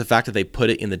 It's the fact that they put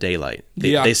it in the daylight.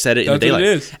 They set it in the that's what daylight. it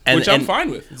is, which I'm fine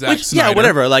with. Zack Snyder. Yeah,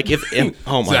 whatever. Like if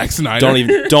oh my, Zack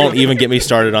Snyder. don't even get me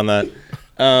started on that.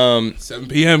 7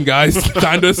 p.m. guys,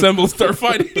 time to assemble, start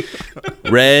fighting.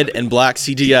 Red and black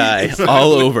CGI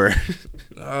all over.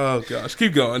 Oh gosh,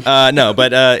 keep going. No,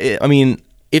 but I mean,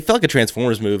 it felt like a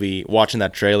Transformers movie watching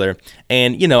that trailer,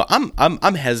 and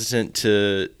I'm hesitant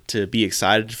to be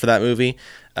excited for that movie.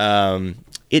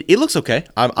 It looks okay.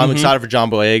 I'm excited for John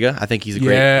Boyega. I think he's a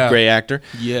great actor.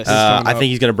 Yes. I think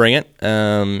he's gonna bring it.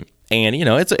 And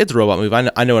it's a robot movie.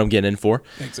 I know what I'm getting in for.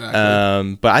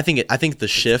 Exactly. But I think the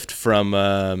shift from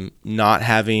not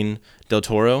having Del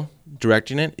Toro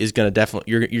directing it is gonna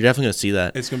you're definitely gonna see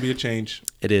that. It's gonna be a change.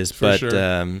 It is, For but sure.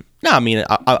 no, I mean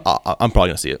I'm probably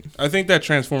gonna see it. I think that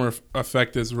Transformer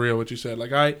effect is real. What you said,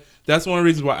 that's one of the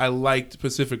reasons why I liked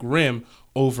Pacific Rim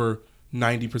over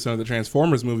 90% of the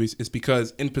Transformers movies is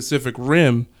because in Pacific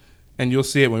Rim, and you'll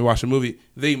see it when we watch the movie,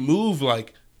 they move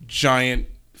like giant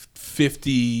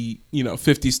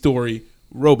 50-story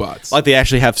robots. Like they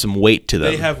actually have some weight to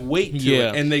them. They have weight to Yeah.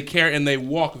 it, and they carry and they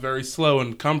walk very slow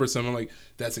and cumbersome. I'm like,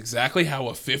 that's exactly how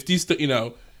a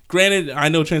 50. Granted, I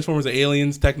know Transformers are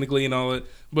aliens technically and all that,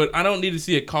 but I don't need to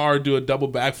see a car do a double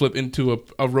backflip into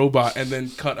a robot and then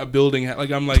cut a building.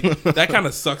 I'm like, that kind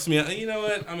of sucks me out. You know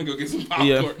what? I'm gonna go get some popcorn.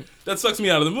 Yeah. That sucks me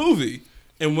out of the movie.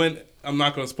 And when I'm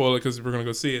not gonna spoil it because we're gonna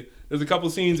go see it. There's a couple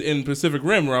scenes in Pacific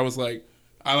Rim where I was like,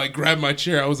 I grabbed my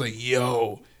chair. I was like,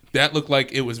 yo. That looked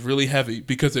like it was really heavy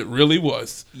because it really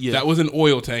was. Yeah. That was an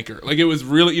oil tanker. Like it was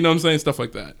really, you know what I'm saying? Stuff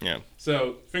like that. Yeah.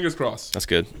 So fingers crossed. That's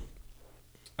good.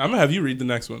 I'm going to have you read the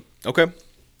next one. Okay.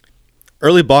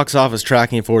 Early box office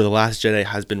tracking for The Last Jedi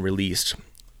has been released.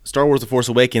 Star Wars The Force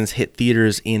Awakens hit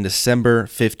theaters in December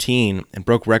 15 and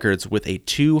broke records with a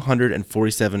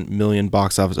 $247 million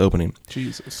box office opening.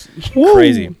 Jesus.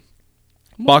 Crazy.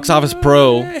 Box Office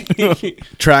Pro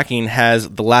tracking has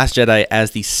The Last Jedi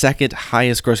as the second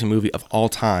highest grossing movie of all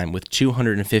time with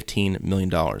 $215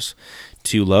 million.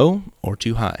 Too low or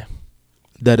too high?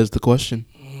 That is the question.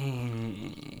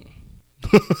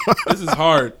 This is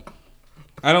hard.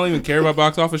 I don't even care about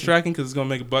box office tracking because it's going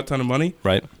to make a butt ton of money.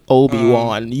 Right.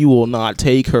 Obi-Wan, you will not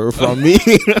take her from me.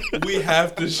 We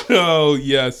have to show,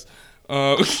 yes.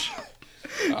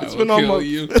 It's been on my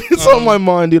it's on my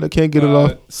mind, dude. I can't get it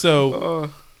off.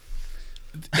 So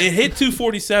it hit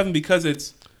 247 because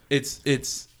it's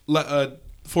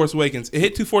Force Awakens. It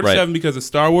hit 247 because of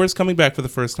Star Wars coming back for the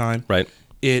first time. Right.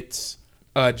 It's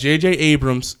J.J.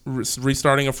 Abrams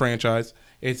restarting a franchise.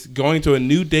 It's going to a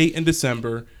new date in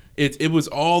December. It was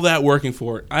all that working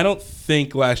for it. I don't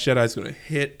think Last Jedi is going to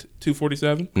hit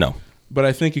 247. No. But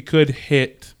I think it could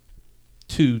hit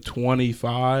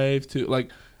 225.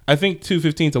 I think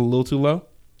 215 is a little too low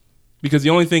because the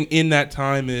only thing in that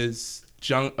time is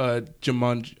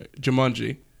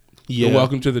Jumanji. Yeah. The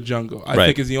Welcome to the Jungle. I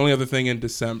think is the only other thing in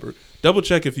December. Double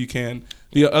check if you can.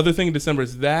 The other thing in December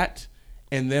is that,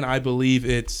 and then I believe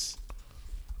it's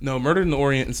Murder in the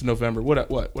Orient is November.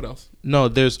 What else? No,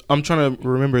 I'm trying to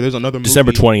remember. There's another movie.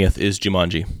 December 20th is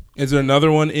Jumanji. Is there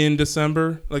another one in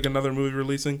December? Like another movie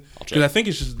releasing? I'll check. Because I think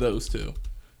it's just those two.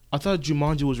 I thought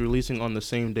Jumanji was releasing on the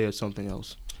same day as something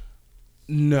else.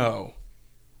 No.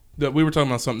 That we were talking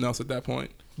about something else at that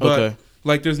point. But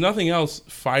Okay. there's nothing else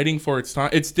fighting for its time.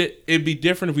 It'd be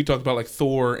different if we talked about like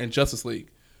Thor and Justice League.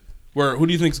 Who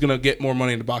do you think is going to get more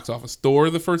money in the box office? Thor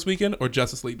the first weekend or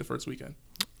Justice League the first weekend?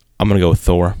 I'm going to go with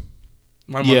Thor.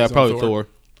 My money's Yeah, on probably Thor.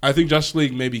 I think Justice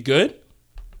League may be good.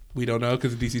 We don't know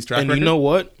because of DC's track And record. you know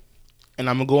what? And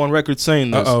I'm gonna go on record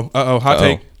saying this. Hot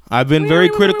take. I've been very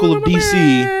critical of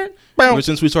DC ever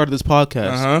since we started this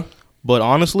podcast. But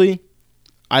honestly,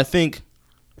 I think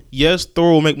yes,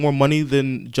 Thor will make more money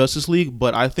than Justice League,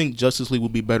 but I think Justice League will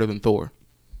be better than Thor.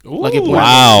 Like, if Ooh. when I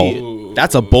Wow. see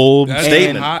That's a bold That's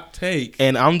statement. a hot take.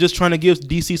 And I'm just trying to give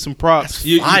DC some props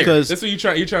because That's what you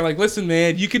try. You're trying like, listen,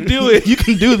 man, you can do it. you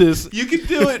can do this. You can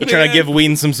do it. Trying to man. give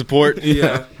Whedon some support.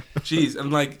 Yeah. Jeez,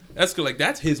 I'm like, that's good. Like,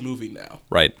 that's his movie now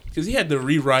Right. because he had to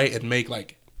rewrite and make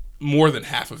like more than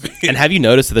half of it. And have you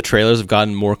noticed that the trailers have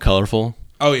gotten more colorful?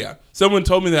 Oh yeah, someone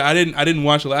told me that I didn't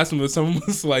watch the last one, but someone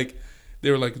was like,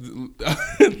 they were like,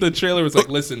 the trailer was like,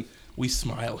 listen, we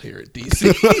smile here at DC,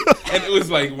 and it was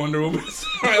like Wonder Woman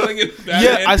smiling at Batman.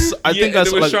 Yeah, I think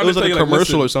that's like it was like a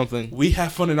commercial or listen, something. we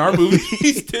have fun in our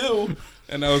movies too,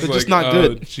 and I was They're like, just not oh,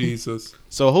 good. Jesus,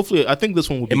 So hopefully, I think this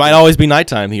one will be. It might always be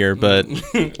nighttime here, but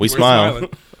we We're smile. smiling.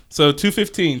 So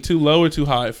 215, too low or too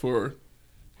high for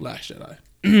Last Jedi?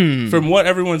 From what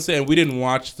everyone's saying, we didn't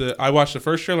watch I watched the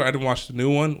first trailer. I didn't watch the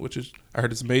new one, which is I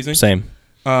heard it's amazing. Same.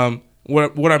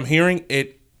 What I'm hearing,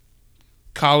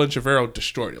 Colin Trevorrow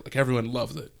destroyed it. Like everyone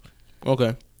loves it.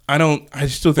 Okay. I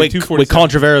still think Wait, 247. Colin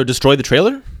Trevorrow destroyed the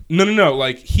trailer? No.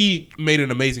 Like he made an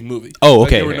amazing movie. Oh, Like,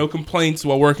 okay, there were okay. no complaints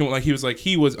while working. Like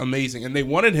he was amazing, and they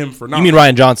wanted him for 9. You mean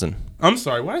Ryan Johnson? I'm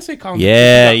sorry. Why did I say Colin?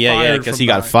 Yeah, Trevorrow? He got fired because from he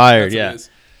got 9. fired, That's what yeah. it is.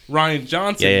 Ryan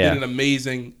Johnson Yeah. did an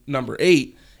amazing number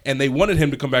 8, and they wanted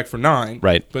him to come back for 9.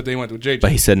 Right. But they went with JJ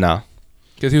But he said nah.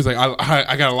 because he was like,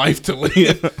 I got a life to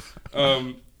live.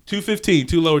 215,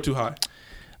 too low or too high?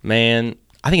 Man,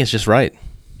 I think it's just right.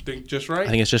 Think just right. I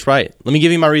think it's just right. Let me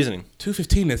give you my reasoning.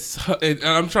 215 is.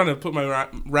 I'm trying to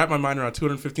wrap my mind around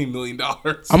 $215 million.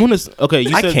 I'm gonna. Okay,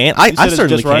 you I said, can't. you I said it's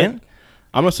certainly just right. can.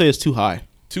 I'm gonna say it's too high.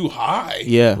 Too high.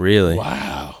 Yeah. Really?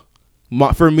 Wow.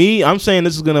 For me, I'm saying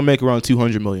this is gonna make around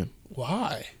 200 million.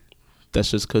 Why? That's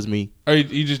just cause me. Are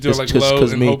you just doing It's like just low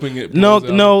 'cause and me. hoping it? No,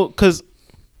 blows out? no, cause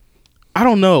I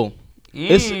don't know.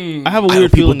 It's I have a I weird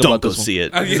hope people feeling don't about go this one. see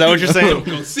it. Is that what you're saying? Don't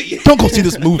go see it. Don't go see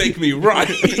this movie. Make me right,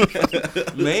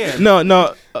 man.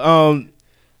 No.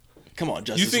 Come on, You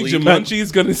Justice think League. Jumanji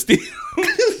is gonna steal?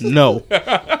 No.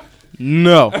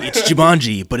 No. It's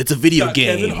Jumanji, but it's a video Got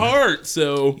Kevin game. Hart,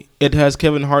 so It has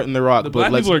Kevin Hart and The Rock, the but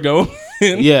black let's, people are going.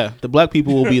 yeah, the black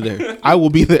people will be there. I will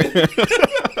be there.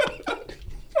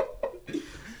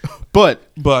 But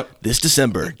This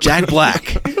December, Jack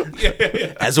Black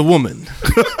as a woman.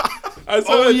 I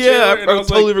saw Oh, that yeah, trailer I and was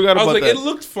totally like, forgot I was about like, that. it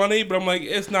looked funny, but I'm like,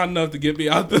 it's not enough to get me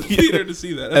out the theater to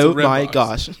see that. That's oh a red my box.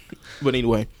 gosh. But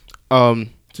anyway, So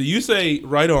you say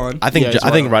right on. I think Yeah, it's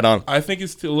I think right right on. I think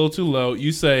it's a little too low.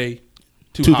 You say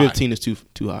too 215 is too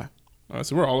high. high. All right,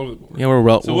 so we're all over the board. Yeah, we're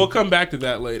well. So we'll come back to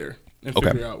that later and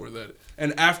Okay. figure out where that is.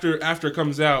 And after it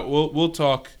comes out, we'll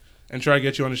talk and try to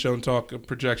get you on the show and talk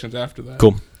projections after that.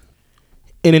 Cool.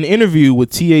 In an interview with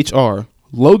THR,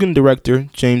 Logan director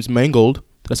James Mangold,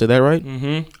 did I say that right?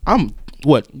 Mm-hmm. I'm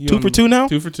what, 2 for 2 now?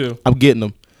 2 for 2. I'm getting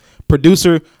them.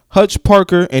 Producer Hutch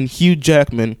Parker and Hugh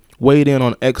Jackman weighed in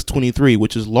on X-23,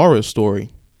 which is Laura's story.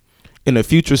 In a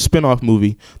future spin-off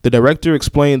movie, the director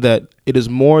explained that it is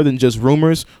more than just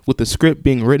rumors, with the script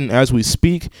being written as we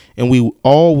speak, and we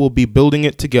all will be building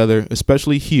it together,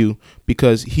 especially Hugh,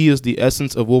 because he is the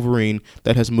essence of Wolverine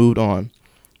that has moved on.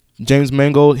 James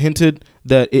Mangold hinted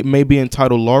that it may be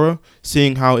entitled Laura,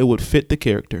 seeing how it would fit the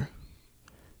character.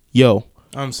 Yo,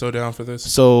 I'm so down for this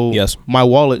so Yes. my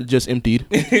wallet just emptied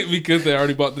because they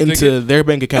already bought the into ticket. their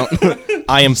bank account.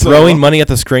 I am throwing money at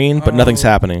the screen, but nothing's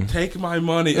happening. Take my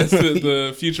money. That's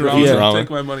the Futurama. Yeah. Take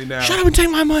my money now. Shut up and take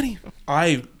my money.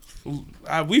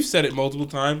 We've said it multiple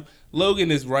times.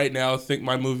 Logan is right now, I think,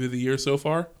 my movie of the year so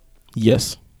far.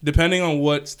 Yes. Depending on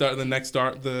what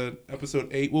the episode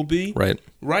 8 will be. Right.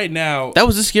 Right now, That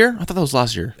was this year? I thought that was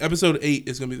last year. episode 8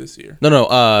 is going to be this year. No.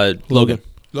 Logan.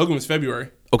 Logan was February.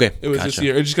 Okay. It was this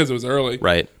year. It's just because it was early.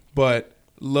 Right. But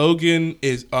Logan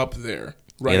is up there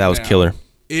right Yeah, that was now. killer.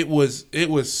 It was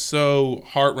so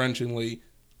heart-wrenchingly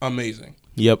amazing.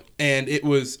 Yep. And it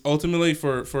was ultimately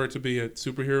for it to be a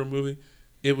superhero movie,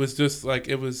 it was just like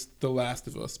it was The Last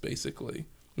of Us, basically,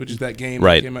 which is that game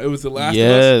Right. that came out. It was The Last of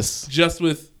Yes. Us just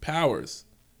with powers.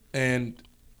 And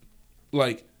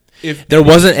like if There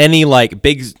wasn't any like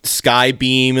big sky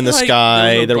beam in the like,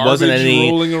 sky. There no wasn't garbage any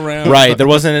rolling around. Right. There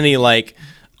wasn't any like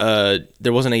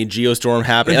there wasn't any geostorm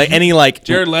happening. Like any like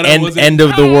Jared Leto wasn't end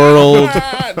of the world.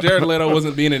 Jared Leto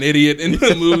wasn't being an idiot in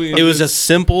the movie. It was just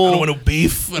simple. I don't want no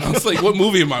beef. And I was like, what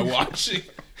movie am I watching?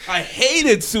 I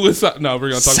hated Suicide. No, we're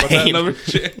going to talk about that Same. another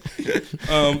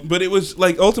shit. But it was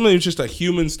like, ultimately, it was just a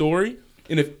human story.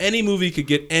 And if any movie could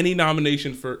get any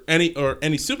nomination for any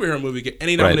superhero movie get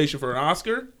any nomination for an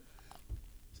Oscar,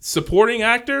 supporting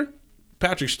actor,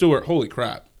 Patrick Stewart, holy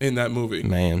crap, in that movie.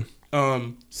 Man.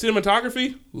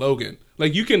 Cinematography, Logan.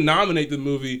 Like, you can nominate the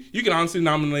movie. You can honestly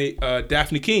nominate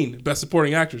Daphne Keane, Best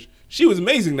Supporting Actress. She was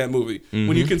amazing in that movie.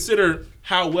 When you consider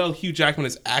how well Hugh Jackman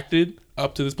has acted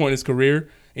up to this point in his career,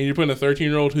 and you're putting a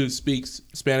 13-year-old who speaks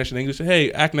Spanish and English.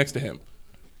 Hey, act next to him.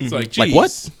 It's like, geez. Like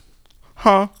what?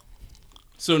 Huh?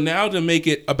 So now to make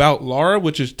it about Laura,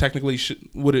 which is technically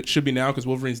what it should be now because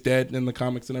Wolverine's dead in the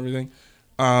comics and everything,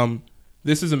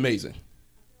 this is amazing.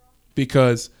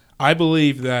 Because I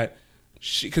believe that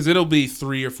because it'll be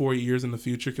 3 or 4 years in the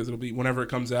future because it'll be whenever it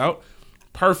comes out,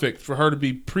 perfect for her to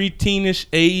be pre-teenish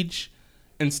age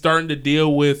and starting to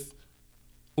deal with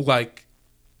like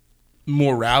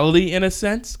morality in a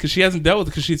sense because she hasn't dealt with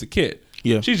it because she's a kid.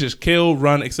 Yeah. She's just kill,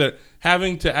 run, etc.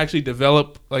 Having to actually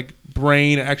develop like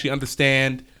brain and actually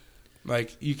understand,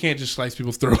 like you can't just slice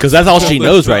people's throats Because that's all she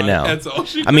knows right now. That's all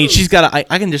she knows. I mean, she's got.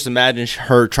 I can just imagine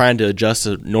her trying to adjust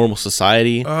to normal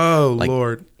society. Oh like,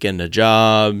 Lord, getting a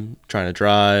job, trying to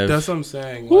drive. that's what I'm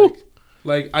saying.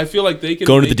 Like I feel like they can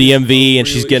going to the make this DMV and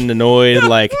she's really- getting annoyed.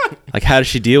 like how does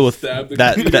she deal with Stab the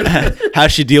that? computer. How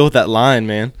does she deal with that line,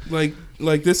 man?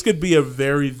 like this could be a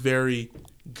very very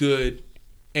good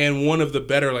and one of the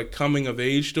better like coming of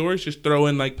age stories. Just throw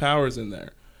in like powers in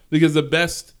there because the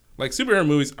best like superhero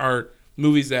movies are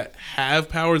movies that have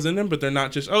powers in them, but they're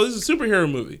not just this is a superhero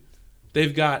movie.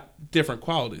 They've got different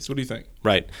qualities. What do you think?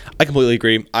 Right, I completely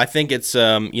agree. I think it's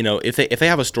if they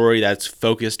have a story that's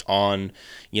focused on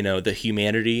the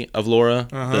humanity of Laura,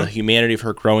 the humanity of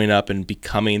her growing up and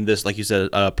becoming this, like you said,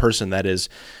 a person that is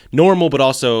normal, but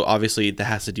also obviously that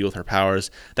has to deal with her powers.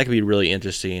 That could be really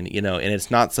interesting. And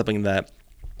it's not something that.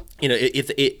 If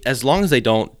as long as they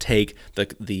don't take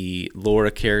the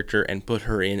Laura character and put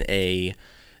her in a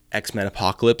X-Men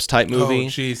Apocalypse type movie, Oh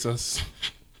Jesus!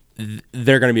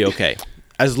 they're going to be okay.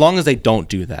 As long as they don't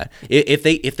do that. If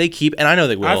they keep, and I know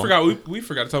they will. I forgot we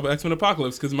forgot to talk about X-Men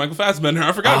Apocalypse because Michael Fassbender.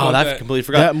 I forgot Oh, about I that. completely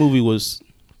forgot. That movie was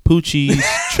Poochie's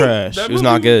trash. That It was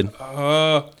not good.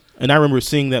 And I remember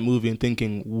seeing that movie and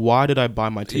thinking, why did I buy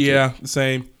my ticket? Yeah,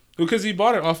 same. Because he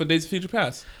bought it off of Days of Future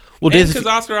Past. Well, Because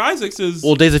Oscar Isaacs is.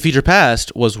 Well, Days of Future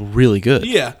Past was really good.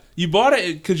 Yeah, you bought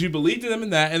it because you believed in them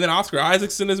in that, and then Oscar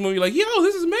Isaacs in this movie, like, yo,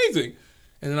 this is amazing.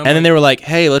 And then they were like,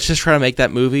 hey, let's just try to make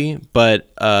that movie,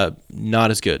 but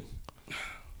not as good.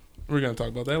 we're gonna talk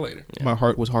about that later. My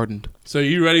heart was hardened. So,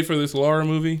 you ready for this Laura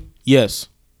movie? Yes.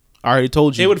 I already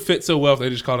told you. It would fit so well if they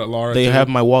just called it Laura. They too. have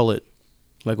my wallet.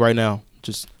 Like right now.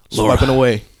 Just Laura. swiping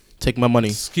away. Take my money.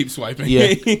 Just keep swiping.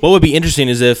 Yeah. What would be interesting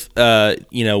is if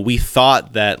we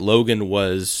thought that Logan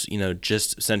was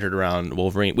just centered around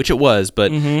Wolverine, which it was,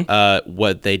 but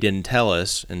what they didn't tell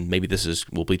us, and maybe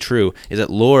will be true, is that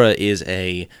Laura is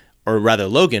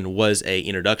Logan was a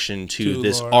introduction to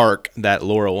this Laura. arc that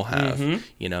Laura will have.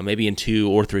 Maybe in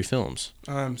 2 or 3 films.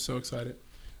 I'm so excited.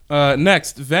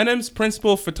 Next, Venom's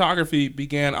principal photography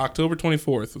began October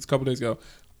 24th. It's a couple days ago.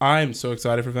 I'm so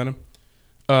excited for Venom.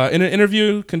 In an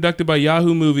interview conducted by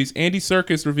Yahoo Movies, Andy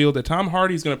Serkis revealed that Tom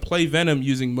Hardy is going to play Venom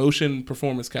using motion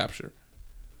performance capture.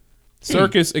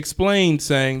 Serkis explained,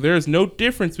 saying there is no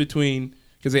difference between,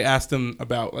 because they asked him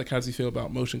about, like, how does he feel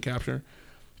about motion capture?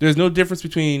 There's no difference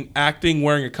between acting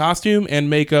wearing a costume and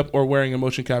makeup or wearing a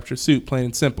motion capture suit, plain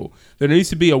and simple. There needs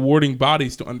to be awarding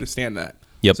bodies to understand that.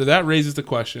 Yep. So that raises the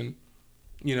question,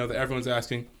 that everyone's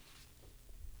asking,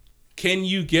 can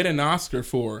you get an Oscar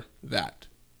for that?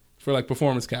 For like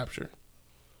performance capture?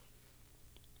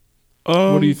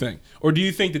 What do you think? Or do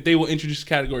you think that they will introduce a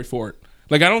category for it?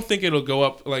 Like, I don't think it'll go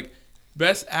up, like,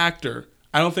 best actor.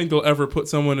 I don't think they'll ever put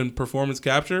someone in performance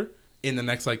capture in the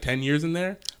next, like, 10 years in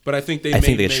there. But I think I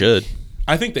think they should.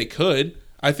 I think they could.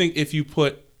 I think if you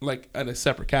put, like, in a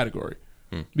separate category.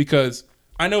 Because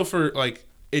I know for, like,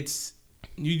 it's...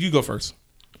 You go first.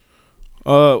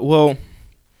 Well,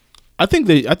 I think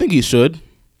he should.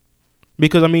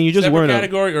 Because, I mean, you just Separate wearing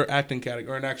category or acting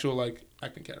category? Or an actual, like,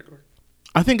 acting category?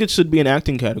 I think it should be an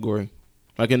acting category.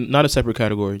 Like, not a separate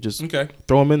category. Just Okay.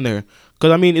 throw him in there.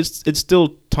 Because, I mean, it's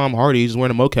still Tom Hardy. He's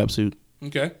wearing a mocap suit.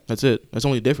 Okay. That's it. That's the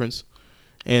only difference.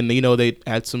 And, they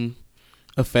add some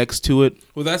effects to it.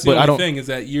 Well, that's the But only thing is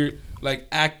that you're, like,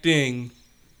 acting...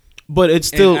 But it's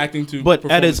still... acting to but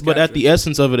at performance the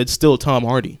essence of it, it's still Tom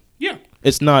Hardy. Yeah.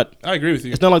 It's not... I agree with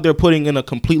you. It's not like they're putting in a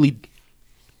completely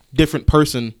different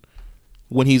person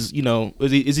when he's,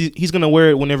 he's going to wear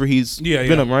it whenever he's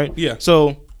Venom, right? Yeah.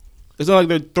 So it's not like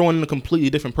they're throwing in a completely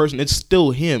different person. It's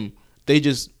still him. They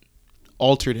just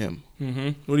altered him. Mm-hmm.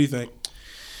 What do you think?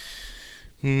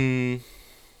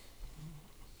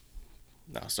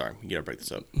 No, sorry. You got to break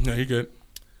this up. No, you're good.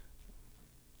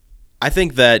 I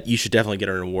think that you should definitely get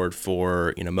an award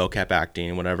for mocap acting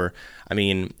and whatever. I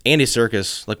mean, Andy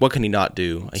Serkis, like, what can he not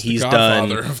do? He's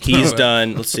Godfather done. of He's the-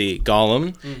 done. Let's see,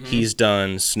 Gollum. He's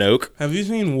done Snoke. Have you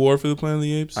seen War for the Planet of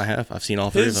the Apes? I have. I've seen all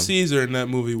 3 of His them. Caesar in that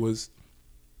movie was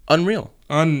Unreal.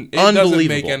 It doesn't make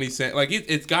Unbelievable. any sense. Like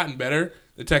it's gotten better,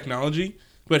 the technology,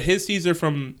 but his teaser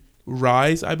from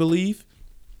Rise, I believe,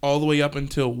 all the way up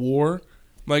until War.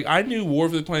 Like I knew War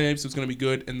for the Planet of the Apes was going to be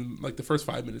good in like the first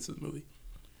 5 minutes of the movie,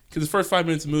 because the first 5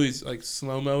 minutes of the movie is like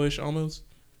slow mo-ish almost,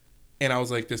 and I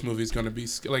was like, this movie is going to be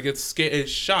like it's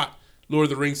shot Lord of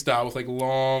the Rings style with like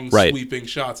long sweeping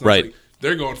shots. And I was like,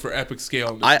 they're going for epic scale.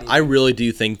 In this movie. I really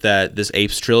do think that this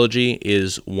Apes trilogy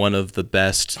is one of the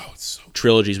best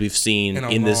trilogies we've seen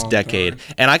in this decade.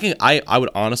 time. And I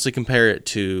would honestly compare it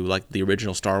to like the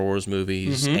original Star Wars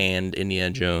movies and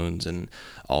Indiana Jones and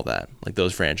all that, like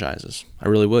those franchises. I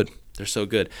really would. They're so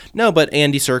good. No, but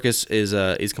Andy Serkis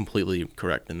is completely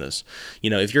correct in this. You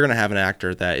know, if you're gonna have an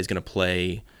actor that is gonna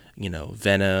play, you know,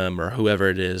 Venom or whoever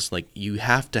it is, like you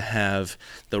have to have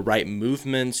the right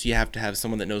movements. You have to have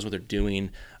someone that knows what they're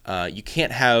doing. You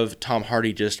can't have Tom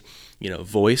Hardy just, you know,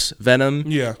 voice Venom,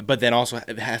 but then also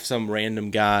have some random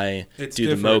guy do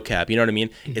different. The mocap. You know what I mean?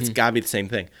 It's got to be the same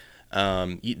thing.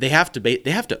 They have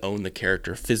to own the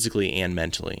character physically and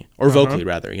mentally, or vocally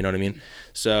rather. You know what I mean?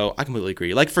 So I completely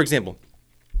agree. Like for example,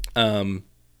 one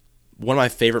of my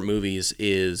favorite movies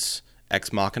is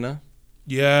Ex Machina.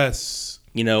 Yes.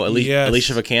 You know,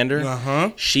 Alicia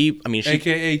Vikander. She,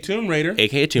 AKA Tomb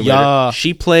Raider.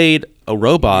 She played a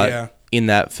robot in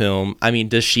that film. I mean,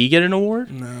 does she get an award?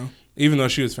 No. Even though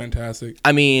she was fantastic.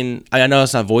 I mean, I know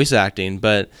it's not voice acting,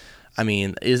 but I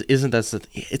mean, isn't that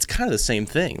it's kind of the same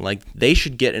thing. Like they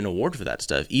should get an award for that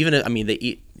stuff. Even if, I mean,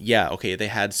 they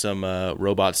had some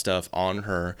robot stuff on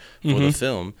her for the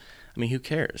film. I mean, who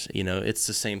cares? You know, it's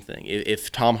the same thing.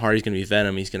 If Tom Hardy's going to be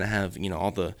Venom, he's going to have, you know,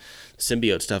 all the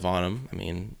symbiote stuff on him. I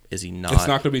mean, is he not? It's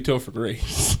not going to be Topher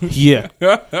Grace. Yeah.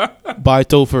 Bye,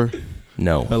 Topher.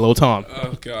 No. Hello, Tom.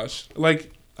 Oh gosh.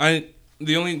 Like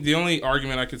the only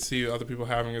argument I could see other people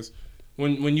having is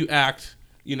when you act,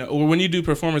 you know, or when you do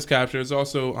performance capture, there's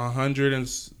also 100 and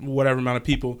whatever amount of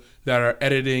people that are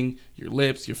editing your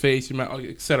lips, your face, your mouth,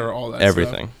 etc. All that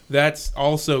everything. Stuff. That's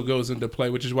also goes into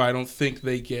play, which is why I don't think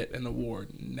they get an award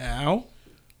now.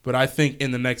 But I think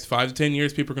in the next 5 to 10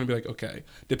 years, people are going to be like, okay,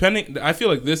 depending. I feel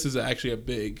like this is actually a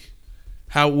big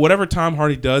whatever Tom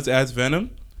Hardy does as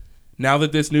Venom. Now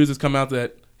that this news has come out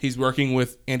that he's working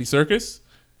with Andy Serkis,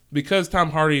 because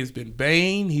Tom Hardy has been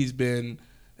Bane, he's been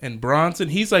in Bronson,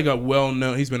 he's like a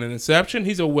well-known. He's been in Inception.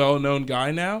 He's a well-known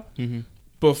guy now. Mm-hmm.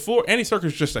 Before Andy Serkis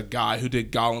was just a guy who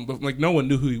did Gollum, but like no one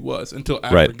knew who he was until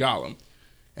after Gollum.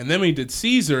 And then when he did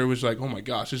Caesar, it was like, oh my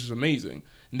gosh, this is amazing.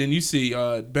 And then you see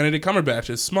Benedict Cumberbatch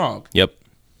as Smaug. Yep.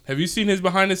 Have you seen his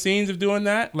behind the scenes of doing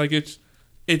that? Like it's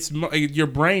your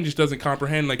brain just doesn't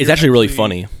comprehend. Like it's actually really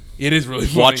funny. It is really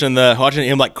funny. Watching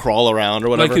him like crawl around or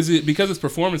whatever. Like because it's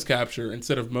performance capture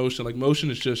instead of motion. Like motion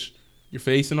is just your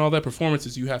face and all that.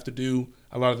 Performances you have to do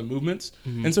a lot of the movements.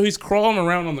 Mm-hmm. And so he's crawling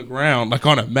around on the ground like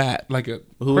on a mat, like a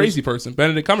crazy person.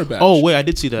 Benedict Cumberbatch. Oh wait, I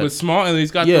did see that. With small, and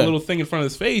he's got the little thing in front of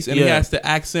his face, and he has to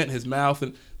accent his mouth,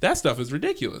 and that stuff is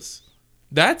ridiculous.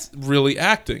 That's really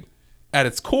acting at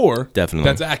its core. Definitely,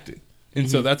 that's acting,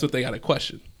 and so that's what they got to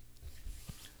question.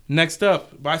 Next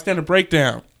up, bystander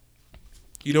breakdown.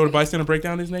 You know what a bystander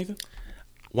breakdown is, Nathan?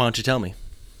 Why don't you tell me?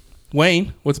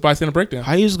 Wayne, what's bystander breakdown?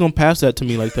 How are you just gonna pass that to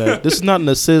me like that? This is not an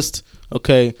assist,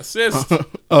 okay? Assist.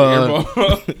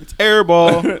 Airball. It's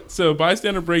airball. So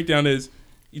bystander breakdown is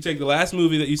you take the last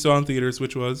movie that you saw in theaters,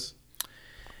 which was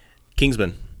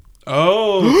Kingsman.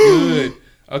 Oh, good.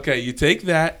 Okay, you take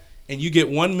that and you get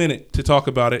 1 minute to talk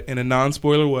about it in a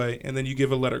non-spoiler way, and then you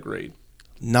give a letter grade.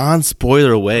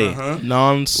 Non-spoiler way.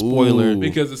 Non-spoiler.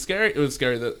 Because it was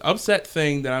scary. The upset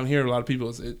thing that I'm hearing a lot of people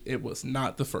is it was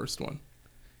not the first one.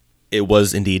 It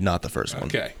was indeed not the first one.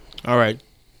 Okay. All right.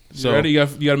 So ready? You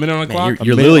got a minute on the clock?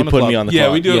 You're literally putting me on the clock.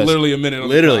 Yeah, we do it literally a minute on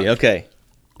the clock. Literally, okay.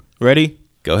 Ready?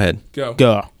 Go ahead.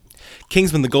 Go.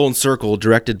 Kingsman: The Golden Circle,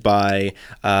 directed by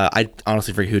I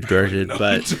honestly forget who directed,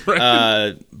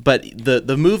 but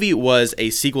the movie was a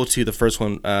sequel to the first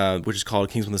one, which is called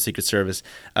Kingsman: The Secret Service.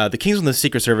 The Kingsman: The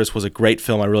Secret Service was a great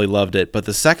film. I really loved it, but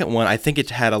the second one, I think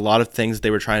it had a lot of things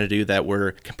they were trying to do that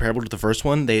were comparable to the first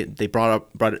one. They brought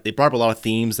up a lot of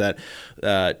themes that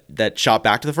shot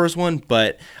back to the first one,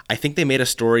 but I think they made a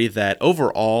story that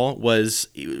overall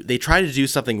they tried to do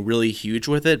something really huge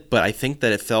with it, but I think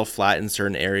that it fell flat in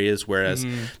certain areas where whereas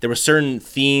there were certain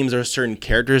themes or certain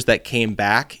characters that came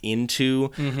back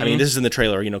into. I mean, this is in the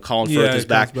trailer. Colin Firth is he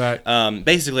back. comes back.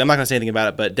 Basically, I'm not going to say anything about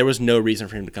it, but there was no reason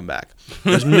for him to come back.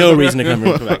 There's no reason to come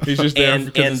back. He's just there and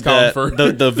because it's Colin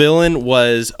Firth. the villain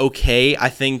was okay. I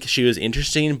think she was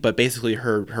interesting, but basically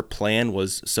her plan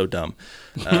was so dumb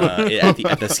in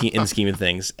the scheme of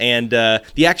things. And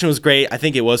the action was great. I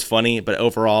think it was funny, but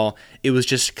overall, it was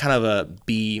just kind of a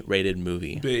B-rated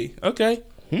movie. B. Okay.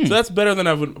 So that's better than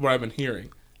what I've been hearing.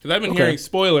 Because I've been hearing,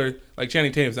 spoiler, like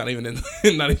Channing Tatum's not even in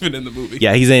the movie.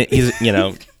 Yeah, he's in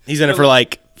it for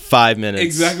like 5 minutes.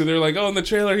 Exactly. They're like, oh, in the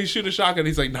trailer, he shoot a shotgun.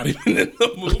 He's like, not even in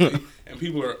the movie. And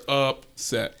people are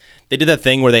upset. They did that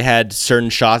thing where they had certain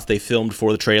shots they filmed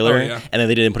for the trailer, Oh, yeah. and then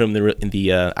they didn't put them in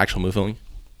the actual movie.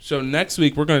 So next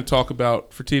week, we're going to talk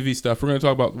about, for TV stuff, we're going to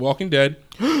talk about Walking Dead.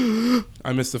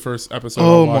 I missed the first episode.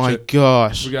 Oh I'll watch my it.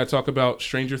 gosh. We got to talk about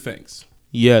Stranger Things.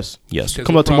 Yes. 'Cause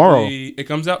Come out tomorrow. It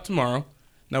comes out tomorrow.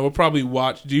 Now, we'll probably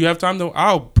watch. Do you have time, though?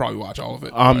 I'll probably watch all of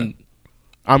it. I'm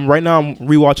right now. I'm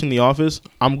rewatching The Office.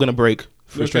 I'm gonna break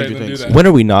for Okay, Stranger then do Things. that. When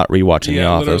are we not rewatching The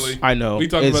Office? literally. I know. We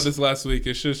talked It's- about this last week.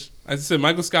 It's just, as I said,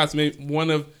 Michael Scott's made one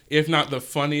of, if not the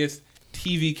funniest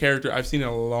TV character I've seen in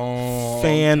a long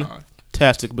time.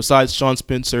 Fantastic. Besides Sean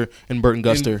Spencer and Burton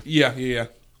Guster, And- yeah.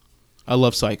 I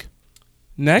love Psych.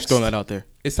 Next, Just throwing that out there.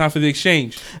 it's time for the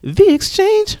exchange. The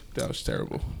Exchange. That was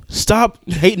terrible. Stop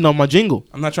hating on my jingle.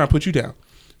 I'm not trying to put you down.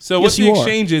 So Yes, what the you are.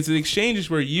 exchange is? The exchange is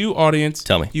where you, audience,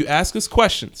 Tell me. you ask us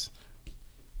questions,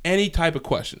 any type of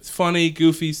questions, funny,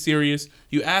 goofy, serious.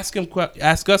 You ask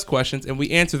us questions, and we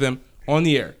answer them on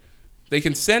the air. They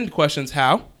can send questions.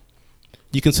 How?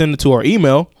 You can send it to our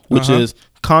email, which is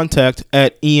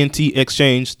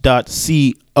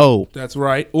contact@entexchange.co. That's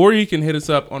right. Or you can hit us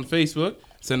up on Facebook,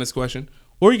 send us a question,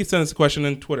 or you can send us a question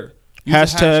on Twitter.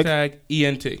 Use the Hashtag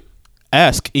ENT.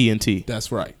 Ask ENT.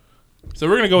 That's right. So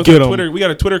we're gonna go with Get our 'em. Twitter. We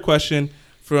got a Twitter question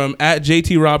from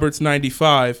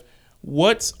 @JTRoberts95.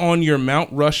 What's on your Mount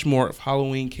Rushmore of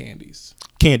Halloween candies?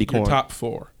 Candy Your corn. top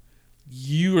 4.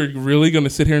 You are really gonna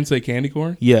sit here and say candy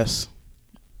corn? Yes.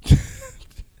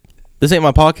 This ain't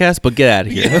my podcast, but get out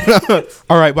of here.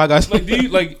 All right, bye guys.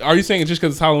 Like, are you saying it just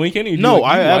because it's Halloween candy? Or do you No,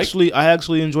 like- I you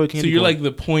actually enjoy candy So you're corn. like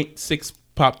the 0.6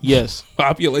 Yes.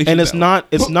 population, And it's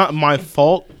not my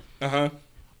fault. Uh-huh.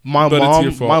 My But it's mom,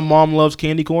 your fault. my mom loves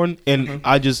candy corn, and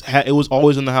I just it was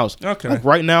always in the house. Okay. Like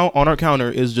right now on our counter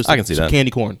is just I can see some that. candy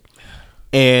corn,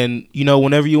 and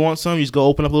whenever you want some, you just go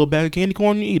open up a little bag of candy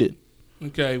corn and you eat it.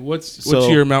 Okay. What's So-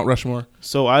 your Mount Rushmore?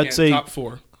 So I'd And say top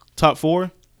 4. top 4: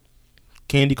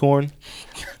 candy corn,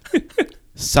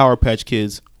 Sour Patch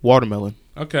Kids, watermelon,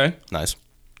 Okay. Nice.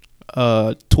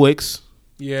 Twix,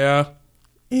 Yeah.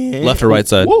 and Left or right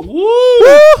side? Woo! Woo!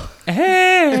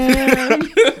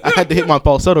 I had to hit my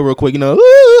falsetto real quick,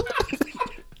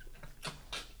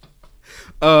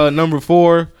 Number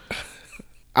 4,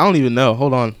 I don't even know.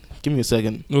 Hold on, give me a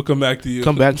second. We'll come back to you.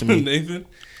 Come back to me. Nathan.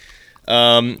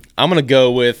 I'm gonna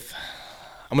go with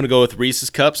Reese's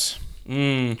Cups.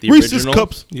 The Reese's original.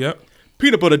 Cups. Yep.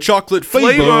 Peanut butter chocolate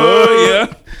Flavor. Oh,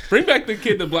 yeah. Bring back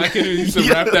the black kid who used to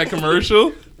rap that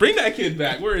commercial. Bring that kid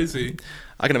back. Where is he?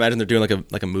 I can imagine they're doing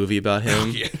like a movie about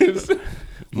him. Yes.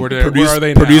 Where Produced, are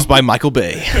they now? produced by Michael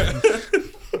Bay.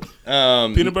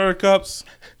 Peanut butter cups,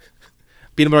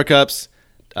 Peanut butter cups.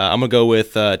 I'm gonna go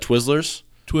with Twizzlers.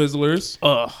 Twizzlers.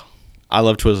 Ugh. I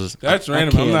love Twizzlers. That's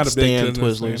random. I'm can't not a big stand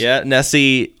Twizzlers. Twizzlers. Yeah,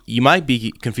 Nessie, you might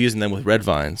be confusing them with Red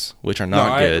Vines, which are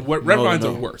not good. Red No, Vines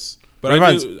no. are worse. But Red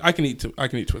I Vines- can eat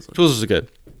Twizzlers. Twizzlers are good.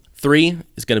 3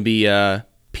 is gonna be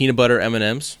peanut butter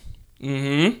M&Ms.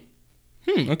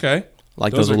 Okay.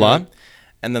 Like Those those a are lot. good.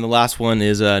 And then the last one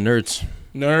is Nerds.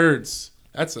 Nerds.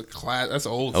 That's a class. That's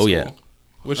old. Oh, school. yeah.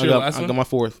 What's I your got, last I one? got my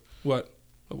 4th. What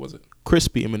was it?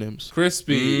 Crispy M&Ms.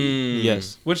 Crispy.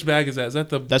 Yes. Which bag is that? Is that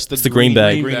the That's the green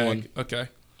bag. Green bag? one. Okay.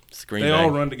 It's the green They bag.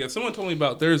 all run together. Someone told me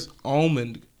about there's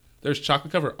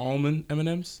chocolate covered almond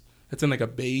M&Ms. It's in like a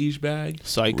beige bag.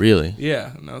 Psych. Really?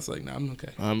 Yeah, and I was like, nah, I'm okay.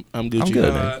 I'm I'm Gucci.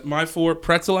 good. My 4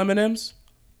 pretzel M&Ms.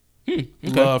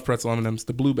 Love pretzel M&Ms.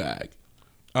 The blue bag.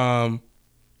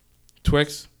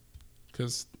 Twix,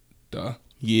 cause duh.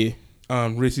 Yeah.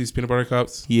 Reese's peanut butter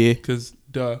cups, Yeah. cause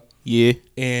duh. Yeah.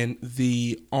 And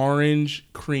the orange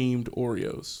creamed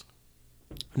Oreos.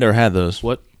 Never had those.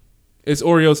 What? It's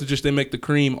Oreos. It's just they make the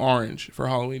cream orange for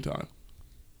Halloween time.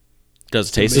 Does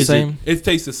it taste the Is it- same? It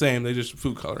tastes the same. They just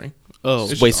food coloring. Oh.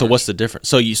 It's Wait, just so orange. what's the difference?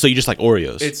 So you just like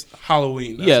Oreos? It's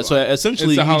Halloween. that's Yeah, why. so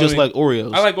essentially It's a you just Halloween- like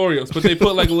Oreos. I like Oreos, but they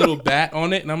put like a little bat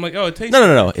on it, and I'm like, oh, it tastes.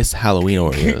 no. It's Halloween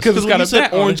Oreos. Because it's when got you a said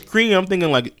bat on orange it. cream, I'm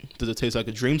thinking like, does it taste like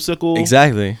a dreamsicle?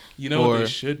 Exactly. You know what or- they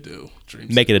should do?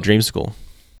 Make it a dreamsicle.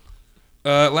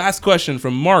 Last question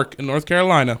from Mark in North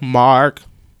Carolina.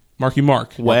 Marky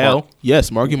Mark. Well,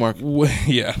 yes, Marky Mark.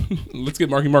 Yeah, let's get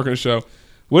Marky Mark on the show.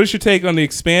 What is your take on the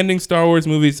expanding Star Wars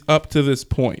movies up to this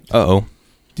point? Uh-oh.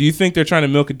 Do you think they're trying to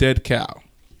milk a dead cow?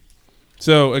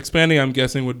 So expanding, I'm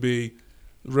guessing, would be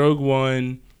Rogue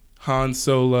One, Han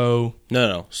Solo.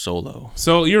 No, Solo.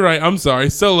 So you're right. I'm sorry.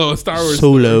 Solo, a Star Wars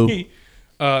Solo. story.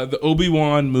 The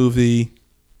Obi-Wan movie.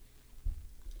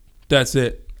 That's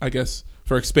it, I guess,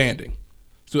 for expanding.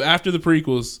 So after the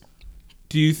prequels,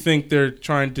 do you think they're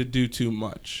trying to do too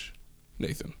much,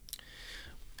 Nathan?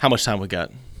 How much time we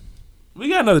got? We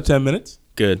got another 10 minutes.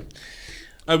 Good.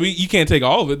 I mean, you can't take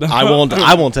all of it. I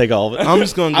won't take all of it. I'm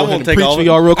just going to go ahead and take preach all for of it.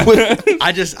 y'all real quick.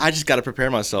 I just got to prepare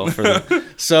myself for that.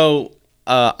 So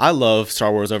I love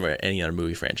Star Wars over any other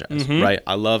movie franchise, right?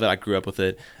 I love it. I grew up with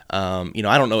it. I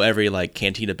don't know every like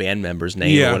Cantina band member's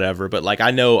name or whatever, but like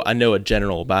I know a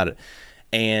general about it,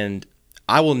 and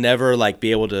I will never like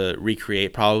be able to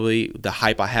recreate probably the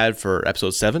hype I had for Episode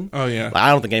 7. Oh yeah, Like, I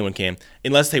don't think anyone can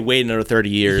unless they wait another 30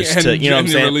 years Yeah, to, you know what I'm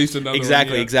saying? release another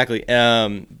Exactly, one, yeah.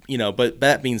 exactly. But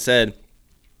that being said,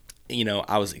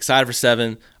 I was excited for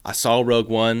 7. I saw Rogue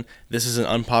One. This is an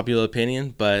unpopular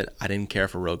opinion, but I didn't care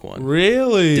for Rogue One.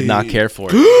 really? Did not care for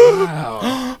it.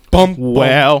 Wow,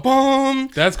 Wow.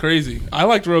 that's crazy. I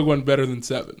liked Rogue One better than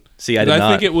 7. See, I did not.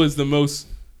 think it was the most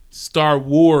Star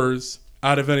Wars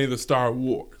out of any of the Star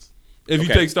Wars. If you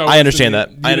Okay. take Star Wars, I understand to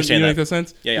that. the- I understand you that. make that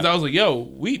sense? Yeah, yeah. 'Cause I was like, yo,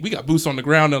 we got boots on the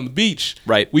ground on the beach.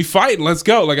 Right. We fighting. Let's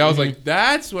go. Like I was like,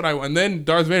 that's what I want. And then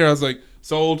Darth Vader, I was like,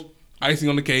 sold. Icing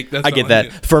on the cake. That's I all get that.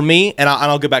 needed. For me, and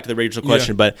I'll get back to the original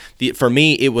question, Yeah. but for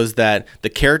me, it was that the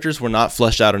characters were not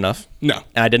fleshed out enough. No.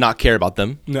 And I did not care about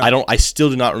them. No. I still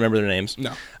do not remember their names.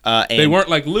 No. And They weren't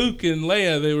like Luke and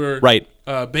Leia. They were Right.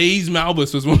 Baze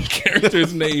Malbus was one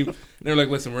character's name. And they were like,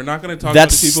 listen, we're not going to talk about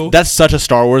the people. That's such a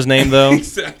Star Wars name, though.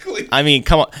 Exactly. I mean,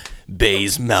 come on,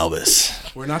 Baze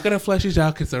Malbus. We're not going to flesh these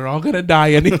out because they're all going to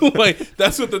die anyway.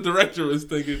 That's what the director was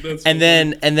thinking. That's And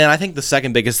then I think the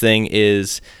second biggest thing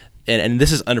is, and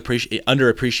this is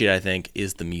underappreciated, I think,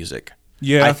 is the music.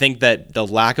 Yeah. I think that the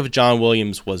lack of John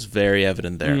Williams was very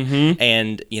evident there.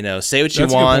 And, say what you That's a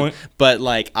good want, point. but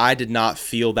like I did not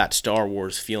feel that Star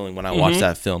Wars feeling when I watched Mm-hmm.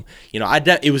 that film.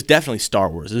 It was definitely Star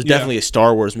Wars. It was definitely a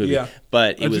Star Wars movie, Yeah.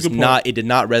 but That's a it was good point. not. It did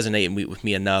not resonate with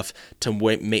me enough to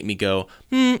make me go,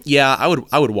 yeah, I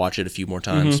would watch it a few more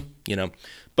times. Mm-hmm.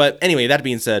 But anyway, that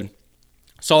being said,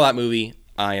 saw that movie.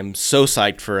 I am so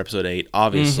psyched for Episode 8.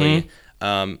 Obviously,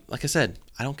 like I said,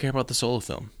 I don't care about the Solo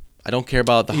film. I don't care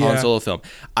about the Han Yeah. Solo film.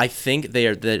 I think they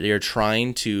are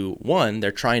trying to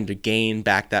they're trying to gain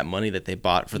back that money that they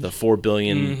bought for the $4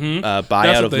 billion That's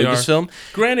buyout what of they are. Lucasfilm.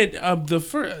 Granted,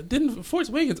 didn't Force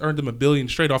Awakens earned them $1 billion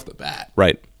straight off the bat,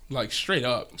 Right. like straight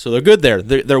up. So they're good there.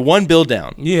 They're one bill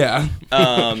down. Yeah.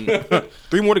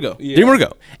 3 more to go. Yeah. 3 more to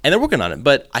go, and they're working on it.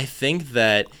 But I think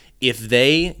that if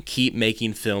they keep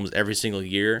making films every single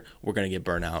year, we're going to get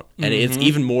burnt out. And it's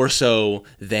even more so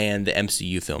than the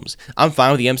MCU films. I'm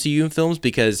fine with the MCU films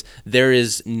because there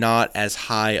is not as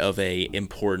high of a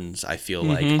importance, I feel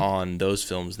like, on those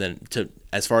films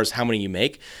as far as how many you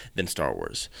make than Star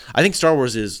Wars. I think Star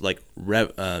Wars is like,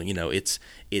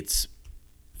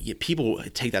 people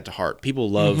take that to heart. People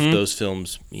love those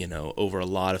films, over a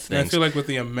lot of And I things. feel like with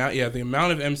the amount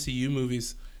of MCU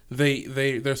movies,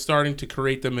 they're starting to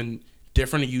create them in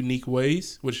different and unique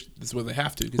ways, which is what they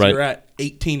have to. Because Right. you're at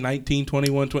 18, 19,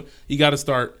 21, 20. You got to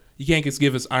start. You can't just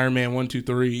give us Iron Man 1, 2,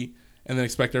 3, and then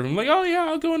expect everyone like, oh yeah,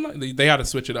 I'll go in. They got to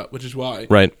switch it up, which is why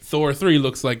Right. Thor 3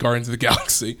 looks like Guardians of the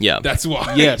Galaxy. Yeah. That's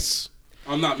why. Yes.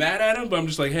 I'm not mad at him, but I'm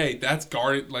just like, hey, that's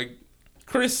Like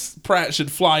Chris Pratt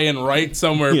should fly in right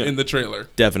somewhere Yeah. in the trailer.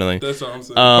 Definitely. That's all I'm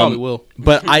saying. Probably will.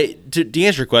 But to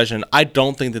answer your question, I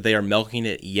don't think that they are milking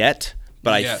it yet.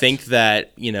 But I Yet. think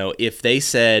that, if they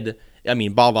said,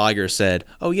 Bob Iger said,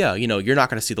 oh yeah, you're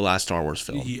not going to see the last Star Wars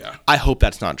film. Yeah. I hope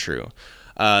that's not true.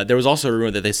 There was also a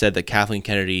rumor that they said that Kathleen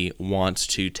Kennedy wants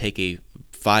to take a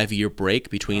 5-year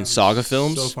break between saga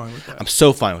films. so fine with that. I'm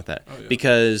so fine with that yeah.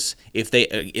 because if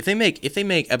they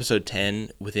make Episode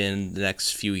 10 within the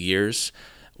next few years,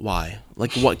 why?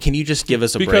 Like, what? Can you just give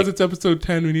us a Because break? it's episode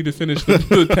 10, we need to finish the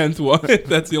 10th one.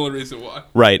 That's the only reason why.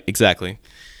 Right, exactly.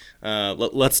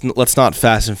 Let's not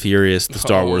Fast and Furious the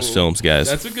Star Wars Oh, films, guys.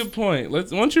 That's a good point. Why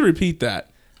don't you repeat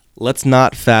that? Let's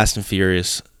not Fast and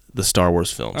Furious the Star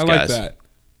Wars films, I like guys. that.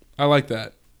 I like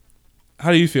that.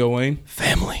 How do you feel, Wayne?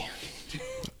 Family.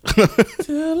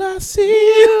 Till I see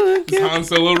you again. Han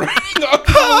Solo riding on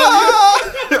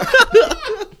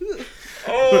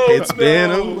It's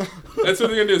been That's what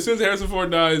they're gonna do. As soon as Harrison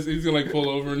Ford dies, he's gonna like pull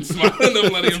over and smile, and then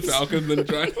Millennium Falcon, then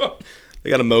drive off. They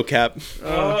got a mocap.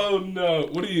 Oh no!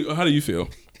 How do you feel?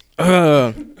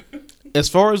 As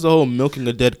far as the whole milking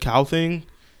a dead cow thing,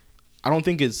 I don't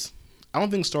think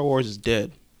Star Wars is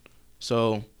dead.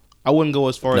 So I wouldn't go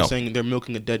as far as saying they're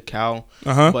milking a dead cow.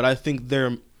 But I think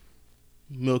they're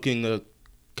milking a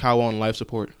cow on life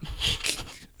support.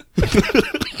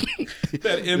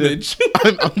 That image.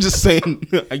 I'm just saying.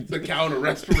 The cow in a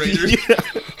respirator.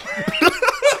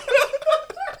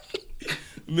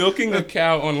 Milking a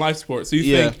cow on life support. So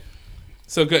you think?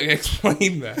 So go,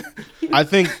 explain that. I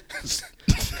think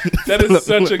that is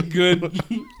such a good.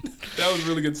 That was a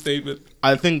really good statement.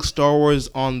 I think Star Wars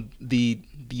on the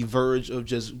verge of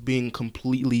just being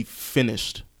completely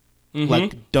finished,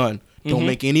 like done. Don't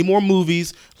make any more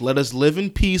movies. Let us live in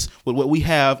peace with what we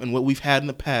have and what we've had in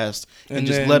the past, and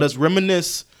just let us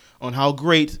reminisce on how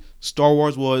great Star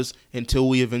Wars was until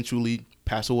we eventually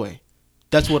pass away.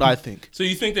 That's what I think. So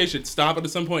you think they should stop it at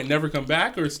some point and never come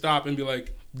back, or stop and be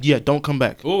like, yeah, don't come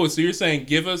back. Oh, so you're saying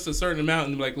give us a certain amount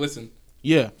and be like, listen,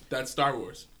 yeah, that's Star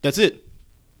Wars. That's it.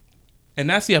 And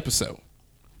that's the episode.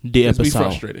 The episode. Be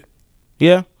frustrated.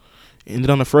 Yeah. Ended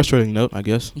on a frustrating note, I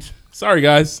guess. Sorry,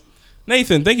 guys.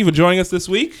 Nathan, thank you for joining us this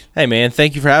week. Hey, man,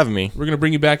 thank you for having me. We're going to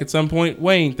bring you back at some point.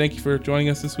 Wayne, thank you for joining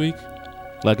us this week.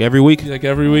 Like every week? Like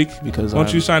every week. Because why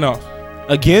don't you sign off?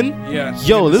 Again? Yeah.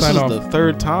 Yo, this is the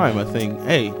third time, I think.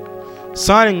 Hey,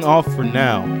 signing off for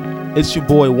now. It's your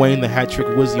boy, Wayne the Hat Trick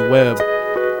Wizzy Webb,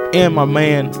 and my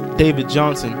man, David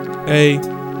Johnson. Hey.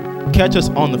 Catch us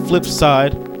on the flip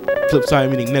side. Flip side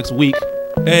meeting next week.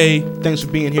 Hey. Thanks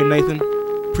for being here, Nathan.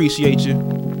 Appreciate you.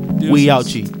 Deuces. We out,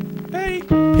 G. Hey.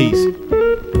 Peace.